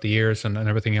work throughout the years and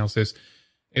everything else, is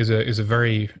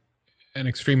an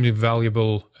extremely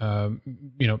valuable,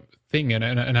 thing and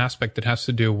an aspect that has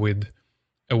to do with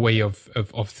a way of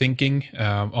thinking,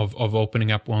 of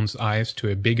opening up one's eyes to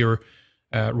a bigger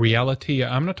reality.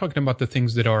 I'm not talking about the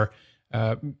things that are,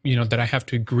 that I have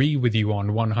to agree with you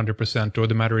on 100%, or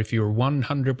the matter if you're 100%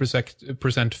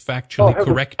 factually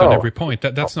correct on every point.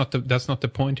 That's not the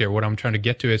point here. What I'm trying to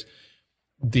get to is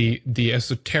the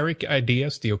esoteric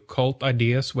ideas, the occult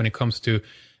ideas when it comes to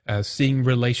seeing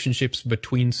relationships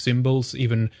between symbols,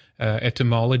 even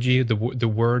etymology,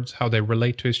 the words, how they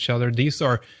relate to each other. These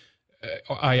are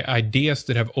ideas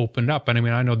that have opened up. And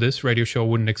I know this radio show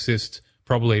wouldn't exist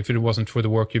probably if it wasn't for the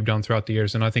work you've done throughout the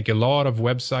years. And I think a lot of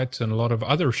websites and a lot of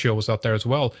other shows out there as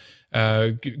well,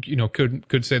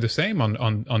 could say the same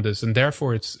on this. And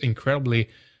therefore, it's incredibly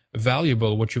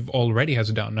valuable what you've already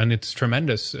has done. And it's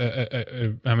tremendous.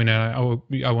 I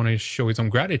want to show you some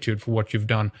gratitude for what you've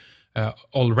done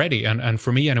already. And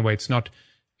for me, anyway, it's not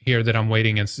here that I'm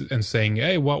waiting and saying,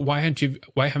 hey, why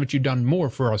haven't you done more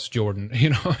for us, Jordan?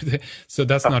 So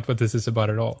that's not what this is about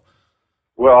at all.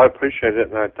 Well, I appreciate it,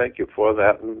 and I thank you for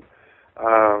that. And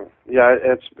yeah,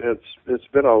 it's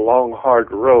been a long,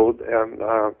 hard road, and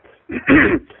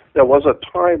there was a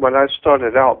time when I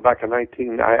started out back in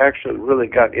I actually really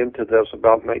got into this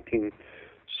about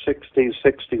 1960,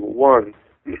 61,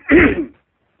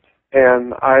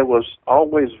 and I was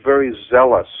always very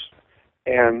zealous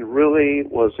and really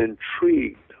was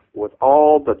intrigued with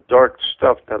all the dark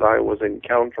stuff that I was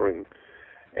encountering.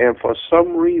 And for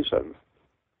some reason,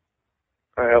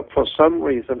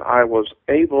 I was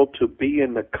able to be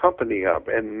in the company of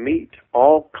and meet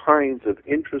all kinds of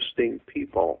interesting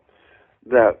people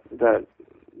that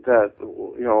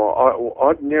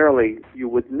ordinarily you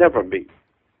would never meet.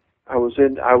 I was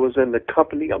in the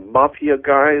company of mafia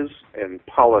guys and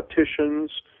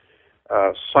politicians,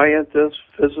 scientists,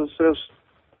 physicists,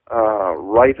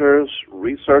 writers,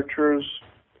 researchers,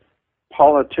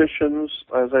 politicians,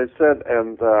 as I said,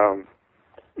 and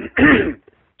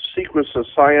secret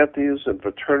societies and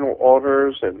fraternal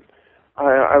orders, and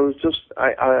I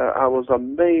was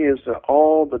amazed at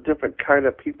all the different kind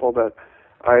of people that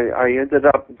I ended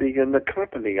up being in the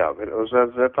company of. It was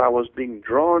as if I was being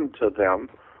drawn to them,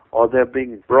 or they're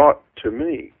being brought to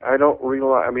me. I don't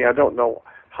know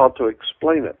how to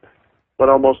explain it, but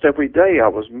almost every day I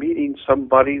was meeting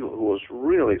somebody who was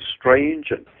really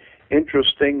strange and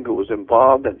interesting, who was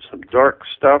involved in some dark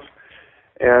stuff.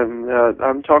 And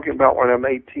I'm talking about when I'm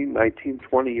 18, 19,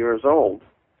 20 years old.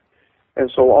 And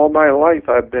so all my life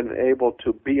I've been able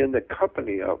to be in the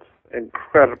company of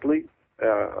incredible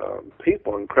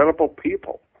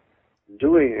people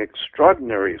doing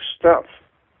extraordinary stuff.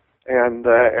 And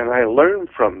I learn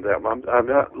from them. I'm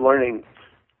not learning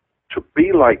to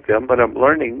be like them, but I'm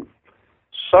learning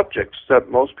subjects that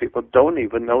most people don't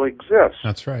even know exist.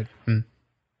 That's right.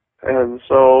 And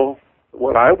so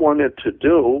what I wanted to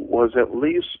do was at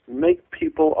least make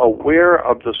people aware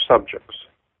of the subjects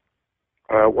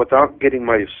without getting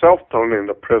myself thrown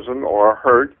into prison or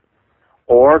hurt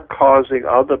or causing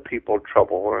other people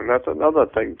trouble. And that's another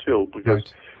thing, too,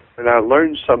 because when I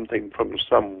learn something from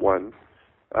someone,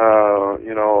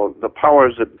 the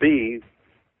powers that be,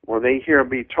 when they hear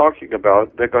me talking about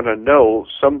it, they're going to know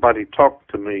somebody talked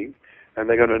to me, and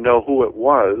they're going to know who it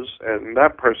was, and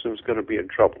that person's going to be in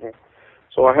trouble.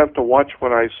 So I have to watch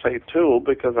what I say, too,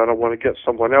 because I don't want to get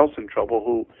someone else in trouble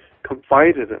who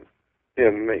confided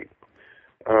in me.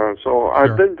 So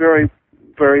I've been very,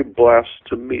 very blessed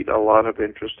to meet a lot of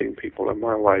interesting people in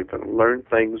my life and learn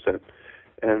things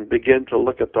and begin to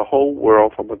look at the whole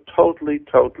world from a totally,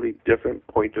 totally different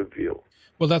point of view.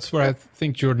 Well, that's where I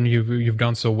think, Jordan, you've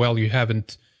done so well. You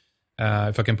haven't,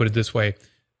 if I can put it this way,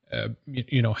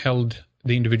 held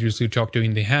the individuals you talk to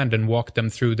in the hand and walk them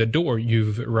through the door.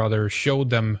 You've rather showed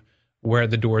them where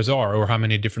the doors are or how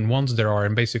many different ones there are,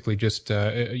 and basically just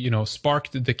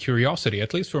sparked the curiosity.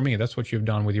 At least for me, that's what you've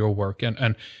done with your work,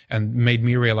 and made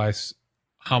me realize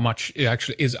how much it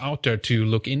actually is out there to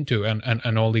look into,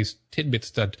 and all these tidbits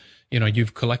that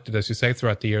you've collected, as you say,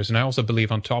 throughout the years. And I also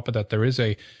believe on top of that there is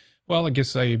a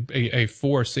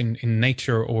force in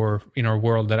nature or in our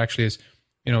world that actually is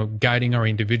guiding our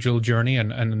individual journey,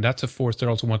 and that's a force that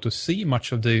also want to see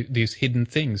much of these hidden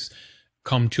things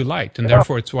come to light, and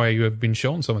therefore it's why you have been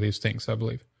shown some of these things, I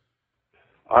believe.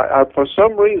 I for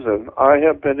some reason, I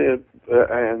have been in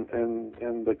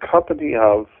the company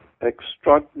of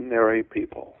extraordinary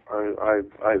people.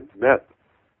 I've met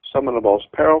some of the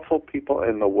most powerful people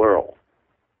in the world,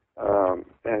 and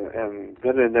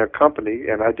been in their company,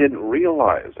 and I didn't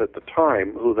realize at the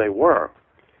time who they were.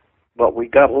 But we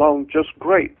got along just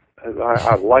great.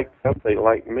 I liked them, they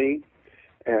liked me,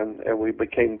 and we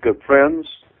became good friends.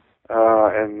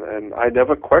 And I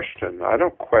never question. I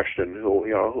don't question who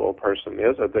a person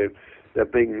is. If they're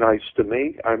being nice to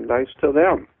me, I'm nice to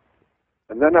them.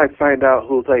 And then I find out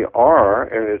who they are,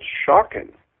 and it's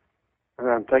shocking. And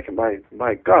I'm thinking,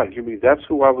 my God, you mean that's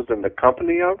who I was in the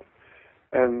company of?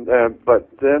 And but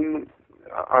then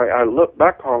I look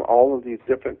back on all of these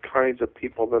different kinds of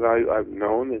people that I've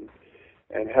known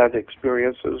and had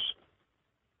experiences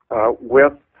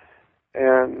with,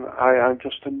 and I'm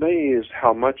just amazed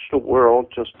how much the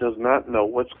world just does not know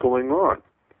what's going on.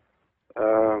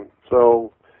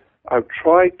 So I've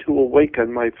tried to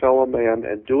awaken my fellow man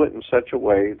and do it in such a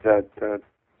way that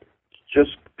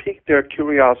just pique their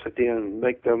curiosity and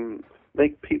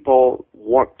make people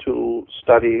want to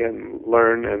study and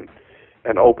learn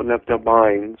and open up their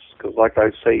minds, because like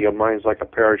I say, your mind's like a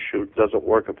parachute, doesn't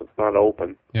work if it's not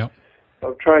open. Yeah.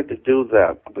 I've tried to do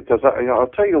that because I'll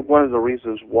tell you one of the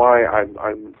reasons why I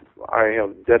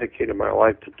have dedicated my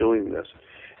life to doing this.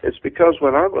 It's because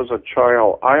when I was a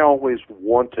child, I always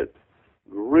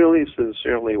really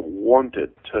sincerely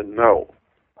wanted to know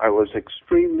I was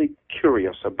extremely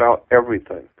curious about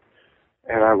everything,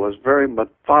 and I was very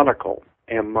methodical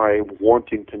in my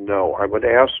wanting to know. I would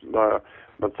ask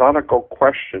methodical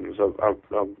questions of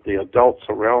the adults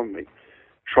around me,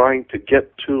 trying to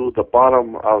get to the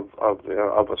bottom of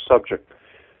a subject.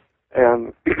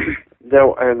 And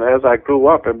and as I grew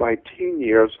up in my teen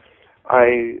years,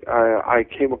 I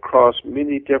came across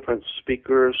many different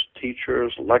speakers,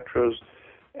 teachers, lecturers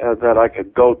that I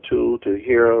could go to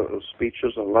hear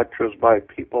speeches and lectures by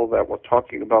people that were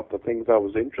talking about the things I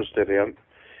was interested in.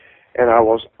 And I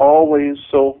was always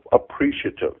so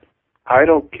appreciative. I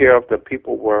don't care if the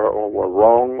people were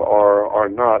wrong or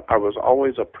not. I was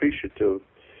always appreciative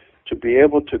to be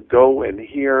able to go and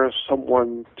hear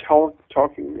someone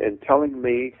talking and telling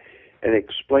me and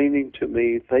explaining to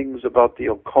me things about the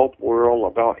occult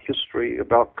world, about history,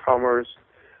 about commerce,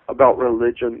 about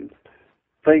religion,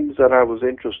 things that I was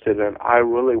interested in. I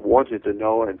really wanted to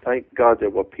know, and thank God there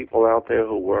were people out there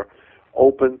who were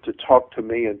open to talk to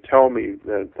me and tell me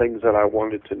the things that I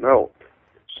wanted to know.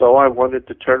 So I wanted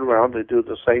to turn around and do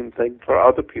the same thing for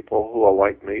other people who are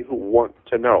like me, who want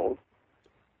to know.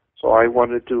 So I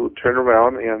wanted to turn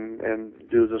around and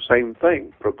do the same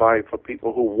thing, provide for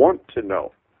people who want to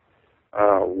know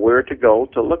where to go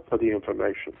to look for the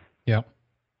information. Yeah.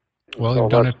 Well, so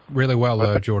you've done it really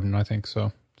well, Jordan, I think.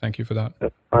 So thank you for that.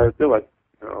 I do it.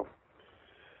 You know.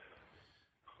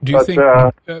 Do you think,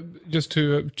 just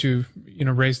to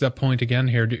raise that point again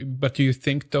here, but do you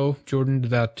think, though, Jordan,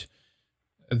 that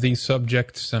these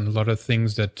subjects and a lot of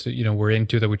things that, we're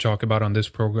into, that we talk about on this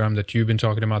program, that you've been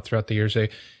talking about throughout the years,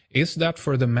 is that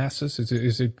for the masses?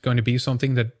 Is it going to be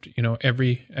something that,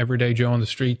 everyday Joe on the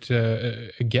street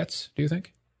gets, do you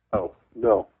think?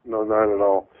 No, not at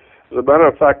all. As a matter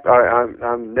of fact,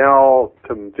 I'm now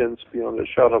convinced beyond a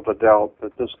shadow of a doubt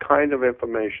that this kind of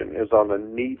information is on a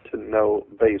need-to-know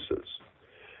basis,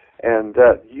 and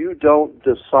that you don't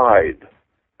decide.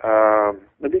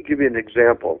 Let me give you an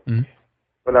example. Mm-hmm.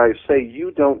 When I say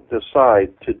you don't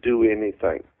decide to do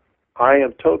anything, I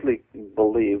am totally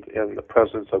believe in the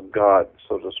presence of God,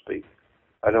 so to speak.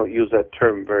 I don't use that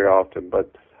term very often,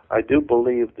 but I do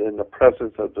believe in the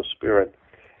presence of the Spirit,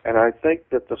 and I think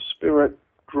that the Spirit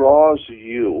draws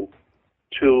you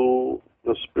to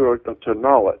the Spirit, to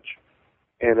knowledge.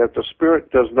 And if the Spirit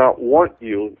does not want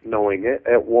you knowing it,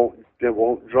 it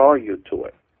won't draw you to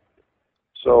it.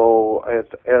 So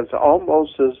it's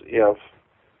almost as if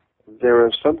there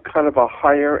is some kind of a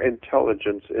higher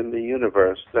intelligence in the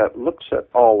universe that looks at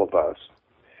all of us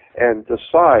and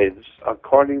decides,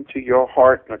 according to your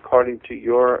heart and according to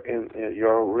your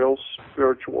real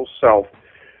spiritual self,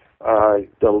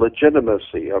 the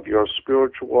legitimacy of your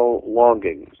spiritual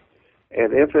longings.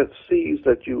 And if it sees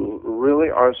that you really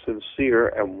are sincere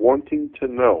and wanting to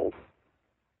know,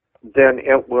 then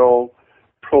it will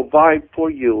provide for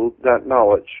you that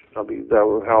knowledge. I mean,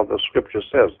 that's how the scripture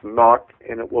says, knock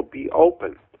and it will be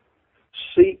open.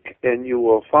 Seek and you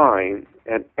will find,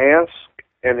 and ask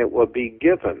and it will be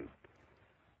given,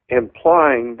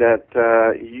 implying that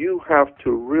you have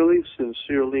to really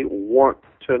sincerely want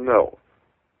to know.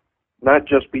 Not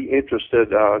just be interested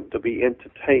to be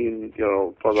entertained,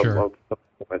 for the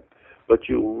moment, but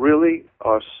you really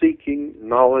are seeking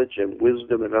knowledge and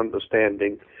wisdom and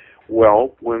understanding.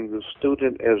 Well, when the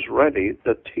student is ready,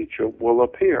 the teacher will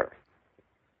appear.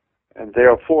 And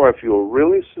therefore, if you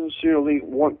really sincerely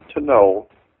want to know,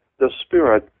 the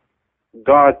Spirit,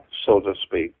 God, so to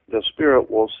speak, the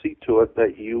Spirit will see to it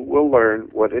that you will learn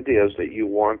what it is that you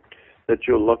want, that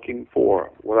you're looking for,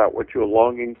 without what you're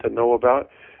longing to know about.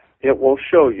 It will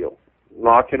show you.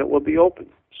 Knock and it will be open.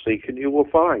 Seek and you will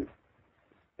find.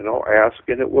 Ask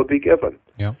and it will be given.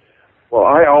 Yeah. Well,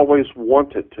 I always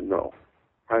wanted to know.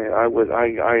 I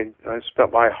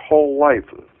spent my whole life,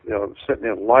 sitting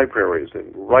in libraries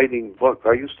and writing books.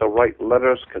 I used to write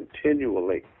letters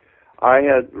continually. I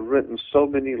had written so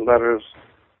many letters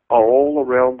all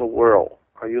around the world.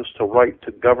 I used to write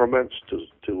to governments,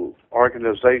 to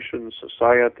organizations,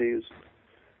 societies,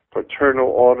 fraternal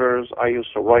orders. I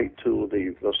used to write to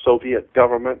the Soviet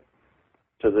government,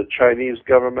 to the Chinese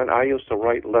government. I used to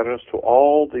write letters to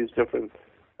all these different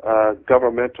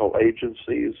governmental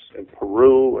agencies in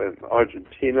Peru and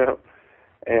Argentina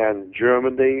and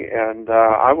Germany, and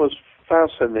I was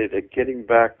fascinated getting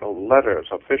back the letters,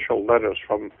 official letters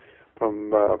from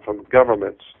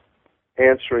governments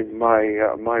answering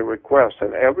my requests.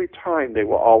 And every time they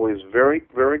were always very,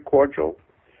 very cordial,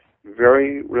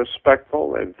 very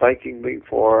respectful, and thanking me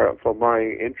for my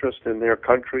interest in their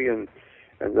country and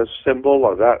this symbol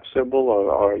or that symbol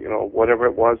or whatever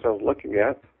it was I was looking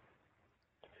at.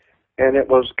 and it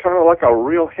was kind of like a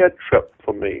real head trip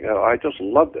for me. I just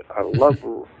loved it. I love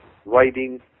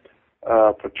writing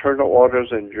fraternal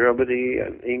orders in Germany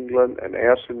and England and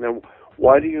asking them,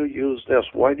 why do you use this?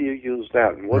 Why do you use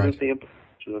that? And what is the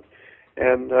implication?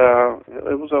 And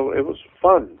it was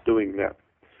fun doing that.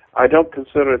 I don't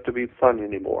consider it to be fun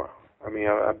anymore. I mean,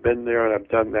 I've been there and I've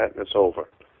done that, and it's over.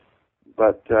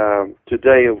 But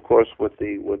today, of course, with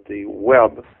the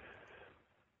web,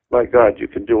 my God, you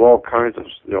can do all kinds of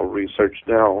research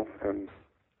now, and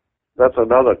that's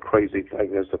another crazy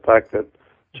thing is the fact that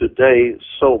today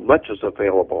so much is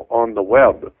available on the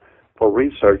web for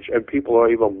research, and people are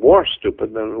even more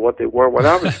stupid than what they were when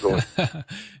I was doing.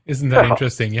 Isn't that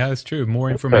interesting? Yeah, it's true. More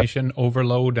information,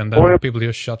 overload, and then people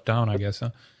just shut down, I guess. Huh?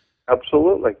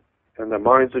 Absolutely. And their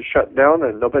minds are shut down,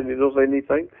 and nobody knows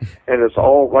anything, and it's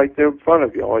all right there in front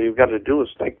of you. All you've got to do is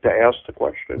think to ask the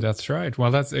question. That's right. Well,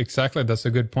 that's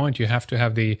a good point. You have to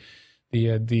have the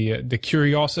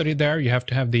curiosity there. You have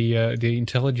to have the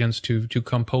intelligence to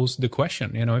compose the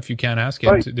question. If you can't ask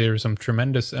it, there are some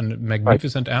tremendous and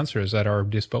magnificent answers at our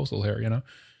disposal here.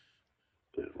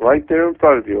 Right there in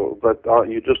front of you, but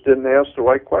you just didn't ask the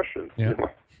right question. Yeah.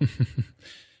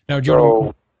 Now,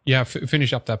 Jordan,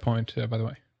 finish up that point, by the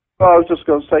way. Well, I was just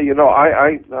going to say,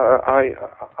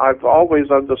 I've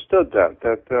always understood that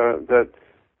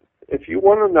if you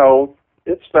want to know,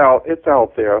 it's out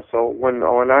there. So when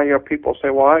I hear people say,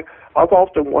 well, I've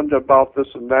often wondered about this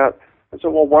and that, I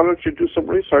said, well, why don't you do some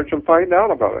research and find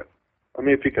out about it? I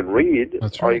mean, if you can read,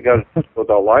 that's all right. you got to go to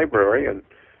the library and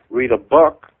read a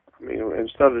book. I mean,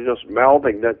 instead of just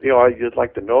mouthing that, you'd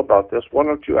like to know about this, why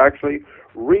don't you actually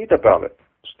read about it,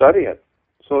 study it,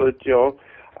 so that,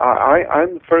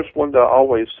 I'm the first one that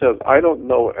always says, I don't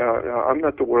know, I'm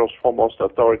not the world's foremost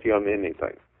authority on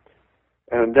anything,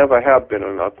 and never have been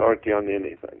an authority on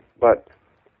anything, but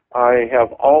I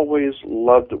have always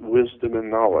loved wisdom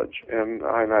and knowledge, and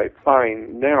I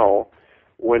find now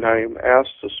when I'm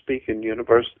asked to speak in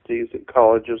universities and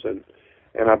colleges, and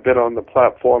I've been on the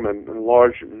platform in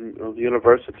large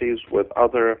universities with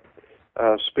other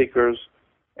speakers,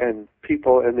 and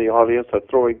people in the audience are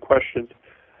throwing questions,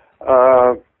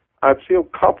 I feel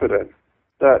confident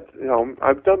that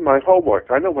I've done my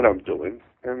homework. I know what I'm doing,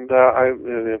 and I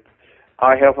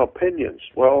have opinions.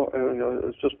 Well,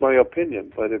 it's just my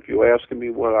opinion. But if you ask me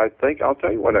what I think, I'll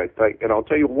tell you what I think, and I'll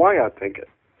tell you why I think it.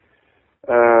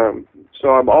 So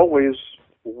I'm always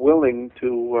willing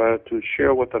to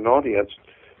share with an audience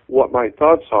what my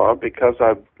thoughts are, because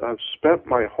I've spent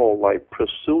my whole life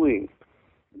pursuing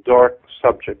dark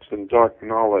subjects and dark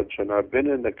knowledge, and I've been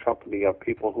in the company of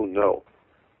people who know.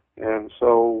 And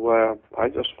so I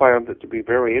just found it to be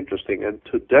very interesting. And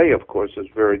today, of course, is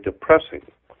very depressing,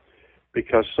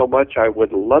 because so much I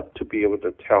would love to be able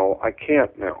to tell, I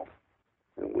can't now.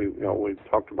 And we've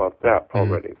talked about that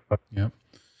already. Yeah.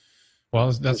 Well,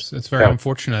 it's very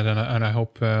unfortunate, and I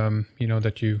hope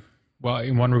that you, well,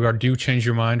 in one regard, do change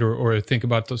your mind or think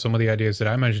about some of the ideas that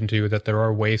I mentioned to you, that there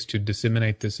are ways to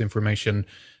disseminate this information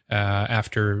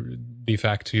after the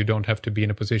fact, so you don't have to be in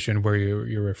a position where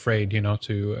you're afraid,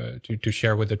 to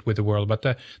share with the world.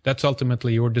 But that's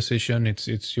ultimately your decision.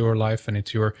 It's your life, and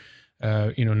it's your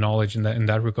knowledge in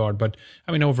that regard. But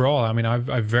I mean, overall,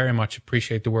 I very much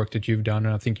appreciate the work that you've done,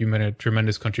 and I think you made a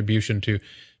tremendous contribution to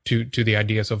the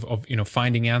ideas of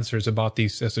finding answers about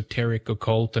these esoteric,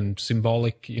 occult, and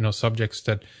symbolic subjects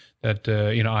that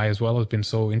I as well have been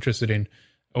so interested in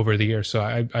over the years. So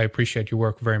I appreciate your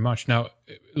work very much. Now,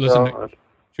 listen,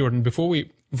 Jordan, before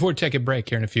we take a break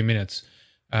here in a few minutes,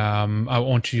 I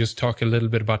want to just talk a little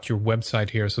bit about your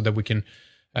website here, so that we can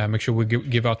make sure we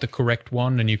give out the correct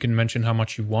one, and you can mention how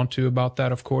much you want to about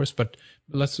that, of course, but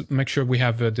let's make sure we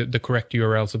have the correct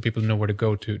URL so people know where to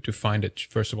go to find it.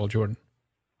 First of all, Jordan.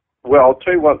 Well, I'll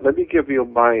tell you what, let me give you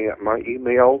my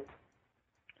email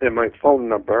and my phone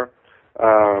number.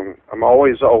 I'm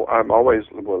always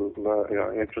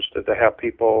interested to have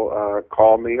people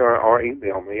call me or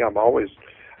email me.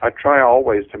 I try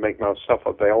always to make myself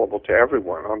available to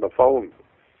everyone on the phone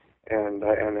and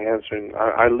answering.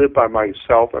 I live by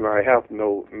myself, and I have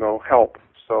no help,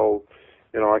 so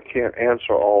I can't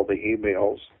answer all the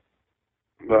emails,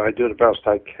 but I do the best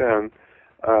I can.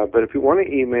 But if you want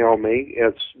to email me,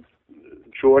 it's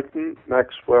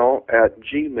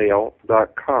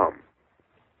jordanmaxwell@gmail.com.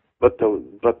 But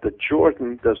the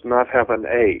Jordan does not have an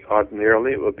A.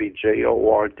 Ordinarily, it would be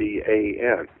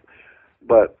JORDAN.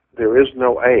 But there is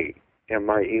no A in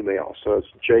my email, so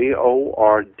it's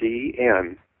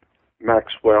JORDN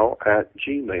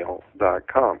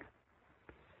Maxwell@gmail.com.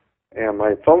 And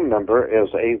my phone number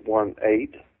is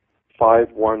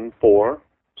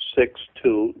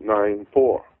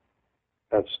 818-514-6294.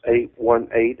 That's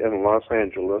 818 in Los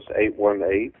Angeles,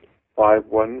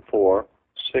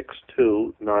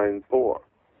 818-514-6294.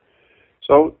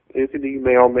 So you can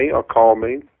email me or call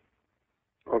me.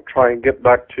 I'll try and get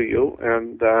back to you,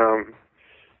 and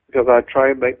because I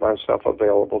try and make myself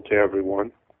available to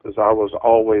everyone, because I was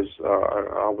always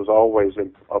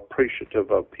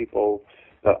appreciative of people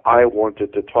that I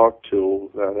wanted to talk to,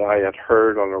 that I had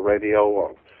heard on the radio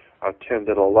or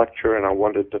attended a lecture, and I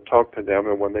wanted to talk to them,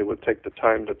 and when they would take the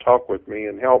time to talk with me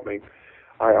and help me,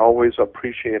 I always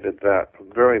appreciated that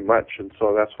very much, and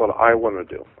so that's what I want to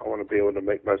do. I want to be able to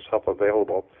make myself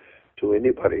available to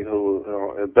anybody who,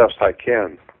 as best I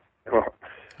can.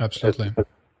 Absolutely.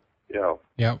 Yeah.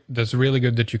 Yeah, that's really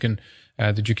good that you can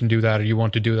do that. You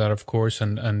want to do that, of course,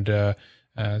 and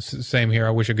same here.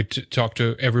 I wish I could talk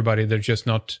to everybody. There's just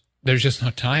not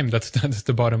time. That's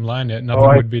the bottom line.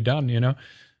 Nothing would be done,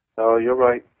 No, you're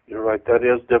right. You're right. That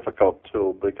is difficult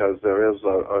too, because there is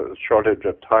a shortage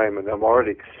of time, and I'm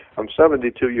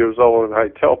 72 years old, and I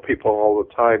tell people all the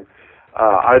time,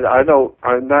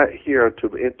 I'm not here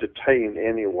to entertain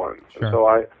anyone. Sure. So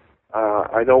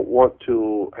I don't want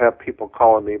to have people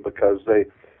calling me because they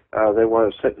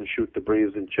want to sit and shoot the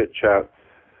breeze and chit chat.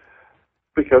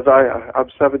 Because I'm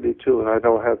 72 and I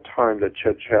don't have time to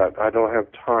chit chat. I don't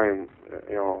have time.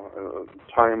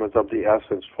 Time is of the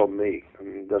essence for me. I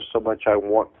mean, there's so much I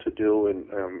want to do and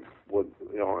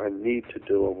need to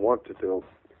do and want to do.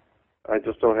 I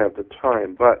just don't have the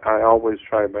time, but I always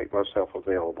try and make myself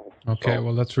available. Okay,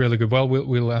 well, that's really good. Well,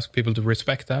 we'll ask people to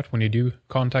respect that when you do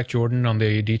contact Jordan on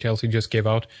the details he just gave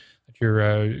out. That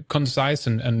you're concise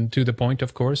and to the point,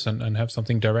 of course, and have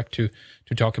something direct to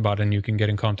talk about, and you can get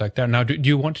in contact there. Now, do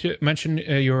you want to mention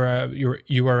your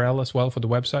URL as well for the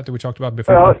website that we talked about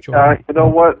before? Well, you know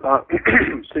what?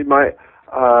 See, my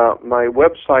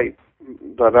website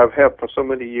that I've had for so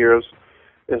many years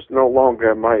is no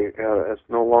longer in my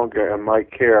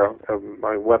care.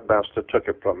 My webmaster took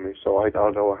it from me, so I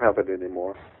don't have it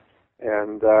anymore.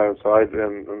 And so I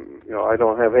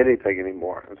don't have anything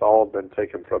anymore. It's all been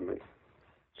taken from me.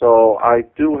 So I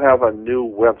do have a new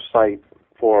website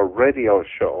for a radio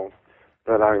show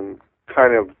that I'm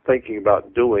kind of thinking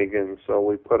about doing, and so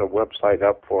we put a website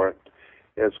up for it.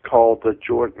 It's called the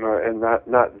Jordan, and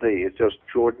it's just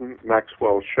Jordan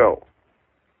Maxwell Show.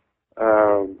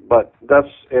 But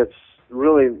it's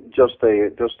really just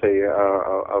a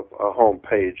home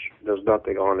page. There's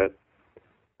nothing on it.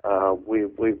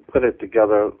 We put it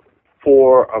together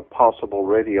for a possible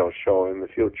radio show in the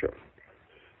future.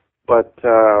 But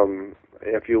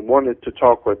if you wanted to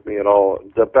talk with me at all,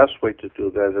 the best way to do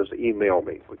that is email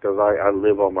me, because I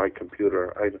live on my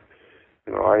computer. I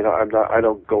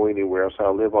don't go anywhere, so I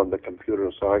live on the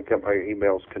computer. So I get my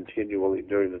emails continually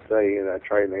during the day, and I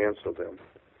try and answer them.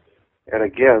 And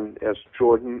again, it's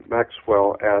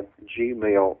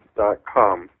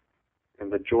jordanmaxwell@gmail.com,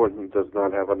 and the Jordan does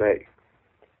not have an A.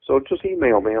 So just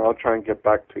email me, and I'll try and get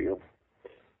back to you.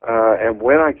 And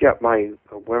when I get my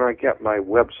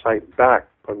website back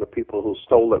from the people who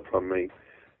stole it from me,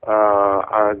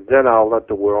 then I'll let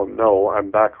the world know I'm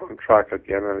back on track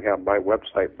again and have my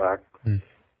website back. Mm.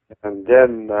 And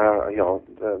then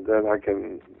then I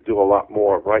can do a lot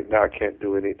more. Right now, I can't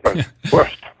do anything.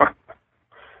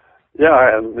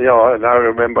 Yeah, and I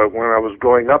remember when I was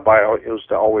growing up, I used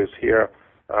to always hear,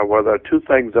 well, there are two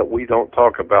things that we don't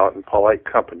talk about in polite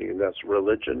company, and that's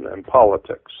religion and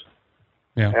politics.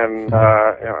 Yeah. And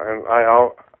and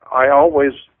I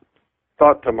always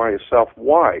thought to myself,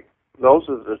 why? Those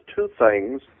are the two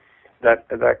things that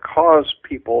cause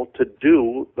people to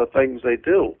do the things they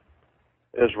do,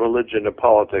 is religion and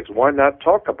politics. Why not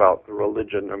talk about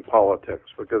religion and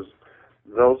politics? Because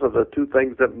those are the two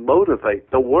things that motivate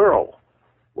the world.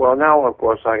 Well, now, of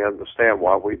course, I understand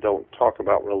why we don't talk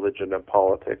about religion and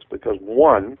politics, because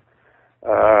one,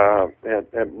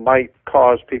 it might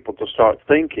cause people to start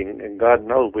thinking, and God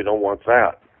knows we don't want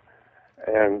that.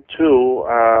 And two,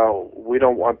 we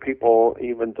don't want people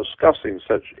even discussing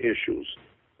such issues.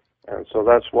 And so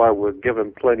that's why we're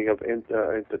given plenty of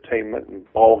entertainment and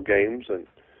ball games and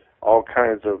all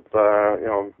kinds of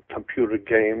computer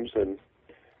games and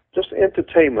just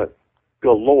entertainment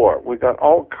galore. We got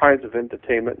all kinds of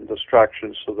entertainment and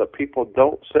distractions so that people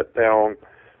don't sit down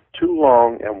too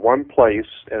long in one place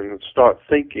and start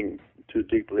thinking too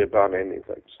deeply about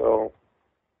anything. So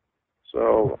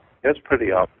it's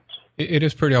pretty obvious. It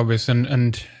is pretty obvious,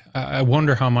 and I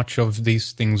wonder how much of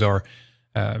these things are,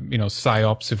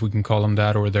 psyops, if we can call them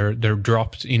that, or they're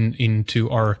dropped into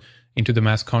the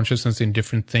mass consciousness in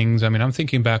different things. I mean, I'm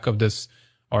thinking back of this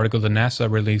article that NASA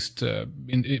released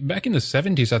back in the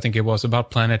 70s, I think it was,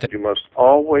 about planet. You must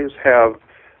always have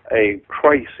a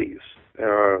crisis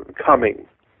coming.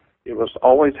 You must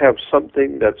always have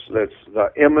something that's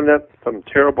imminent. Some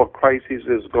terrible crisis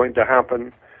is going to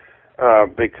happen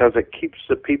because it keeps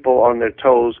the people on their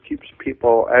toes, keeps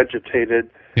people agitated,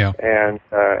 yeah, and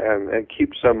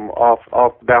keeps them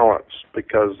off balance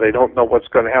because they don't know what's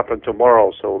going to happen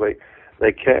tomorrow. So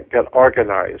they can't get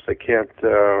organized. They can't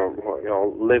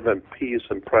live in peace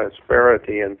and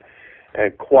prosperity and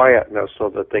quietness so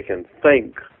that they can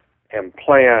think and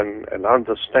plan and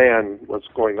understand what's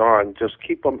going on. Just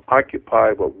keep them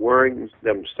occupied with worrying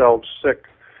themselves sick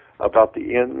about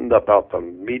the end, about the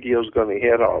media's going to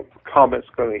hit, or comet's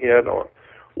going to hit, or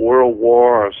world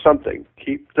war or something.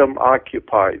 Keep them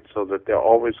occupied so that they're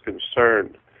always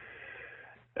concerned.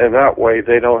 And that way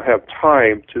they don't have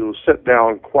time to sit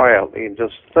down quietly and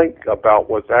just think about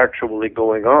what's actually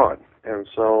going on. And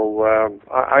so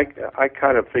I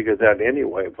kind of figured that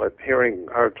anyway, but hearing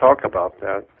her talk about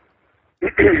that,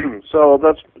 so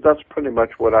that's pretty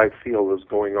much what I feel is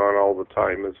going on all the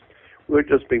time. Is we're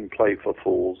just being played for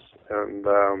fools, and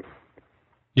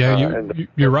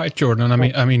you're right, Jordan.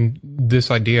 I mean,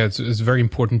 this idea is very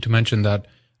important to mention that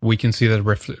we can see that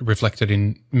reflected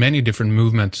in many different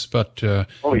movements. But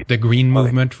the Green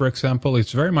movement, for example,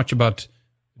 is very much about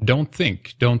don't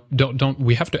think, don't.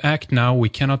 We have to act now. We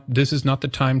cannot. This is not the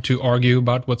time to argue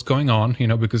about what's going on,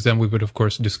 because then we would, of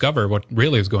course, discover what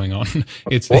really is going on.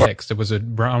 It's the X. There was a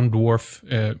brown dwarf,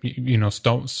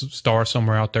 star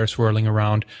somewhere out there swirling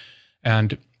around,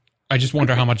 and I just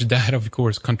wonder how much that, of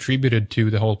course, contributed to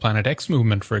the whole Planet X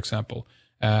movement, for example.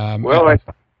 I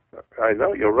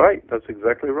know you're right. That's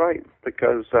exactly right,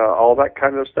 because all that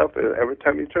kind of stuff. Every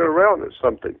time you turn around, it's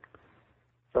something.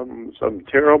 Some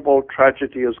terrible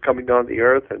tragedy is coming on the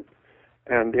earth,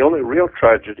 and the only real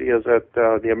tragedy is that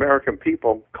the American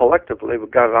people collectively have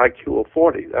got an IQ of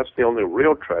 40. That's the only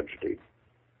real tragedy,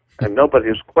 and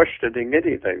nobody's questioning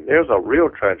anything. There's a real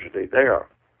tragedy there.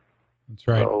 That's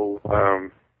right. So,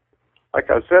 like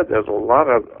I said, there's a lot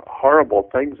of horrible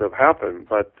things have happened,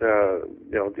 but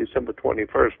December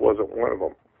 21st wasn't one of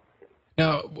them.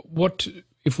 Now, what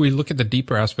if we look at the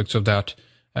deeper aspects of that?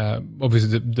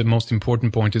 Obviously, the most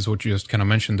important point is what you just kind of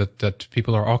mentioned, that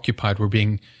people are occupied. We're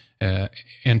being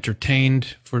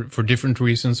entertained for different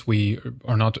reasons. We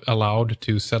are not allowed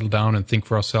to settle down and think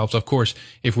for ourselves. Of course,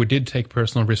 if we did take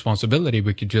personal responsibility,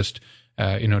 we could just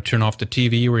turn off the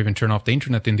TV or even turn off the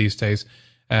internet in these days,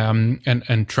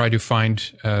 and try to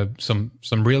find some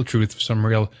real truth, some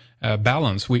real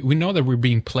balance. We know that we're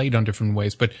being played on different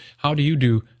ways, but how do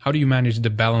you manage the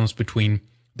balance between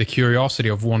the curiosity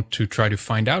of want to try to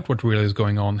find out what really is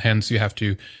going on? Hence, you have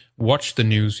to watch the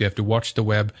news, you have to watch the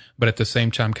web, but at the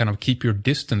same time kind of keep your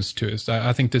distance to it.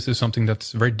 I think this is something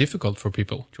that's very difficult for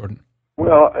people, Jordan.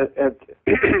 Well,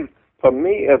 for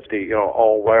me, it's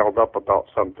all riled up about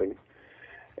something.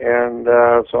 And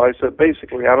so I said,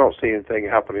 basically, I don't see anything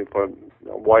happening for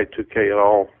Y2K at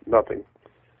all, nothing.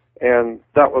 And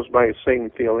that was my same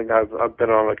feeling. I've been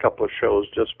on a couple of shows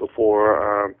just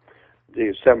before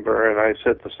December, and I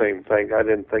said the same thing. I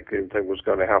didn't think anything was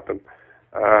going to happen.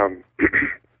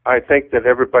 I think that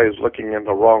everybody's looking in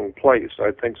the wrong place.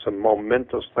 I think some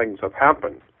momentous things have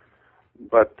happened,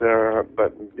 but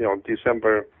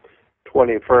December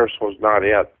 21st was not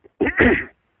it.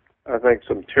 I think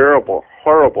some terrible,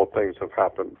 horrible things have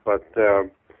happened, but the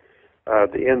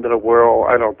end of the world,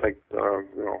 I don't think,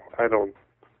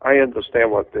 I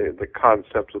understand what the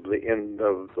concepts of the end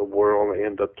of the world, the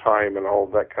end of time, and all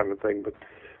of that kind of thing, but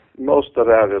most of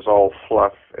that is all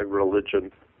fluff and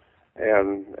religion.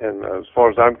 And as far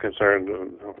as I'm concerned,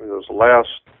 this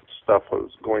last stuff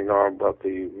was going on about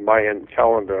the Mayan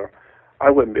calendar. I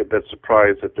wouldn't be a bit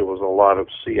surprised if there was a lot of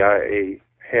CIA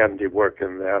handiwork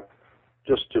in that,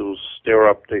 just to stir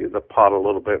up the pot a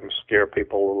little bit and scare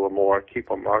people a little more, keep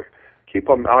them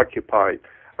occupied.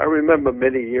 I remember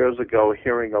many years ago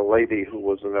hearing a lady who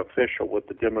was an official with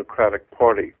the Democratic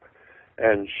Party,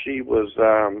 and she was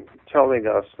telling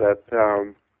us that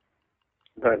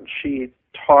she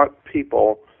taught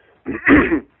people,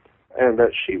 and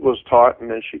that she was taught,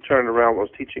 and then she turned around and was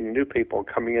teaching new people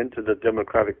coming into the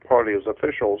Democratic Party as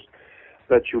officials,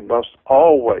 that you must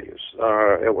always,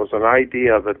 it was an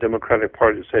idea the Democratic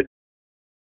Party said.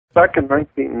 Back in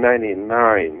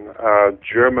 1999,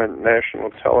 German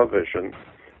national television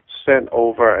sent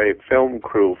over a film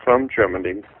crew from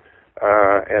Germany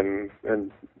and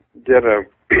did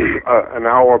an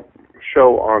hour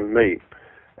show on me.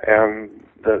 And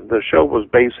the show was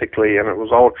basically, and it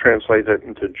was all translated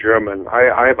into German.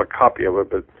 I have a copy of it,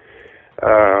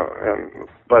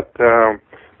 but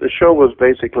the show was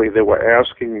basically, they were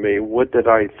asking me what did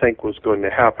I think was going to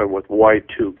happen with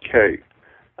Y2K.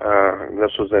 and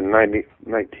this was in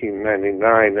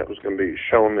 1999. It was going to be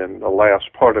shown in the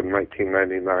last part of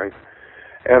 1999.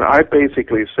 And I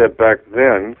basically said back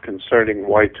then concerning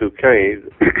Y2K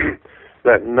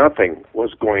that nothing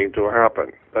was going to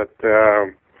happen. That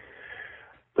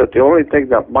the only thing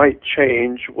that might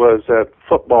change was that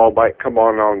football might come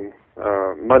on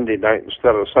Monday night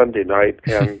instead of Sunday night,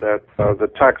 and that the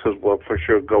taxes will for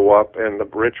sure go up, and the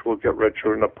rich will get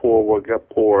richer and the poor will get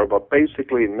poorer. But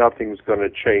basically, nothing's going to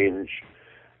change.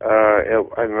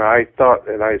 And I thought,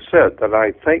 and I said that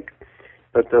I think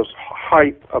that this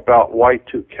hype about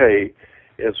Y2K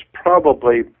is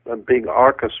probably being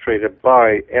orchestrated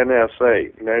by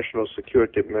NSA, National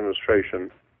Security Administration,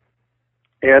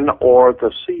 and or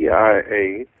the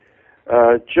CIA,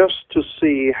 just to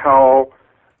see how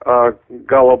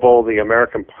gullible the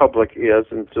American public is,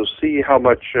 and to see how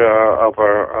much of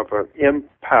an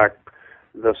impact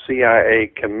the CIA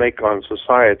can make on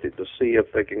society, to see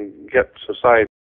if they can get society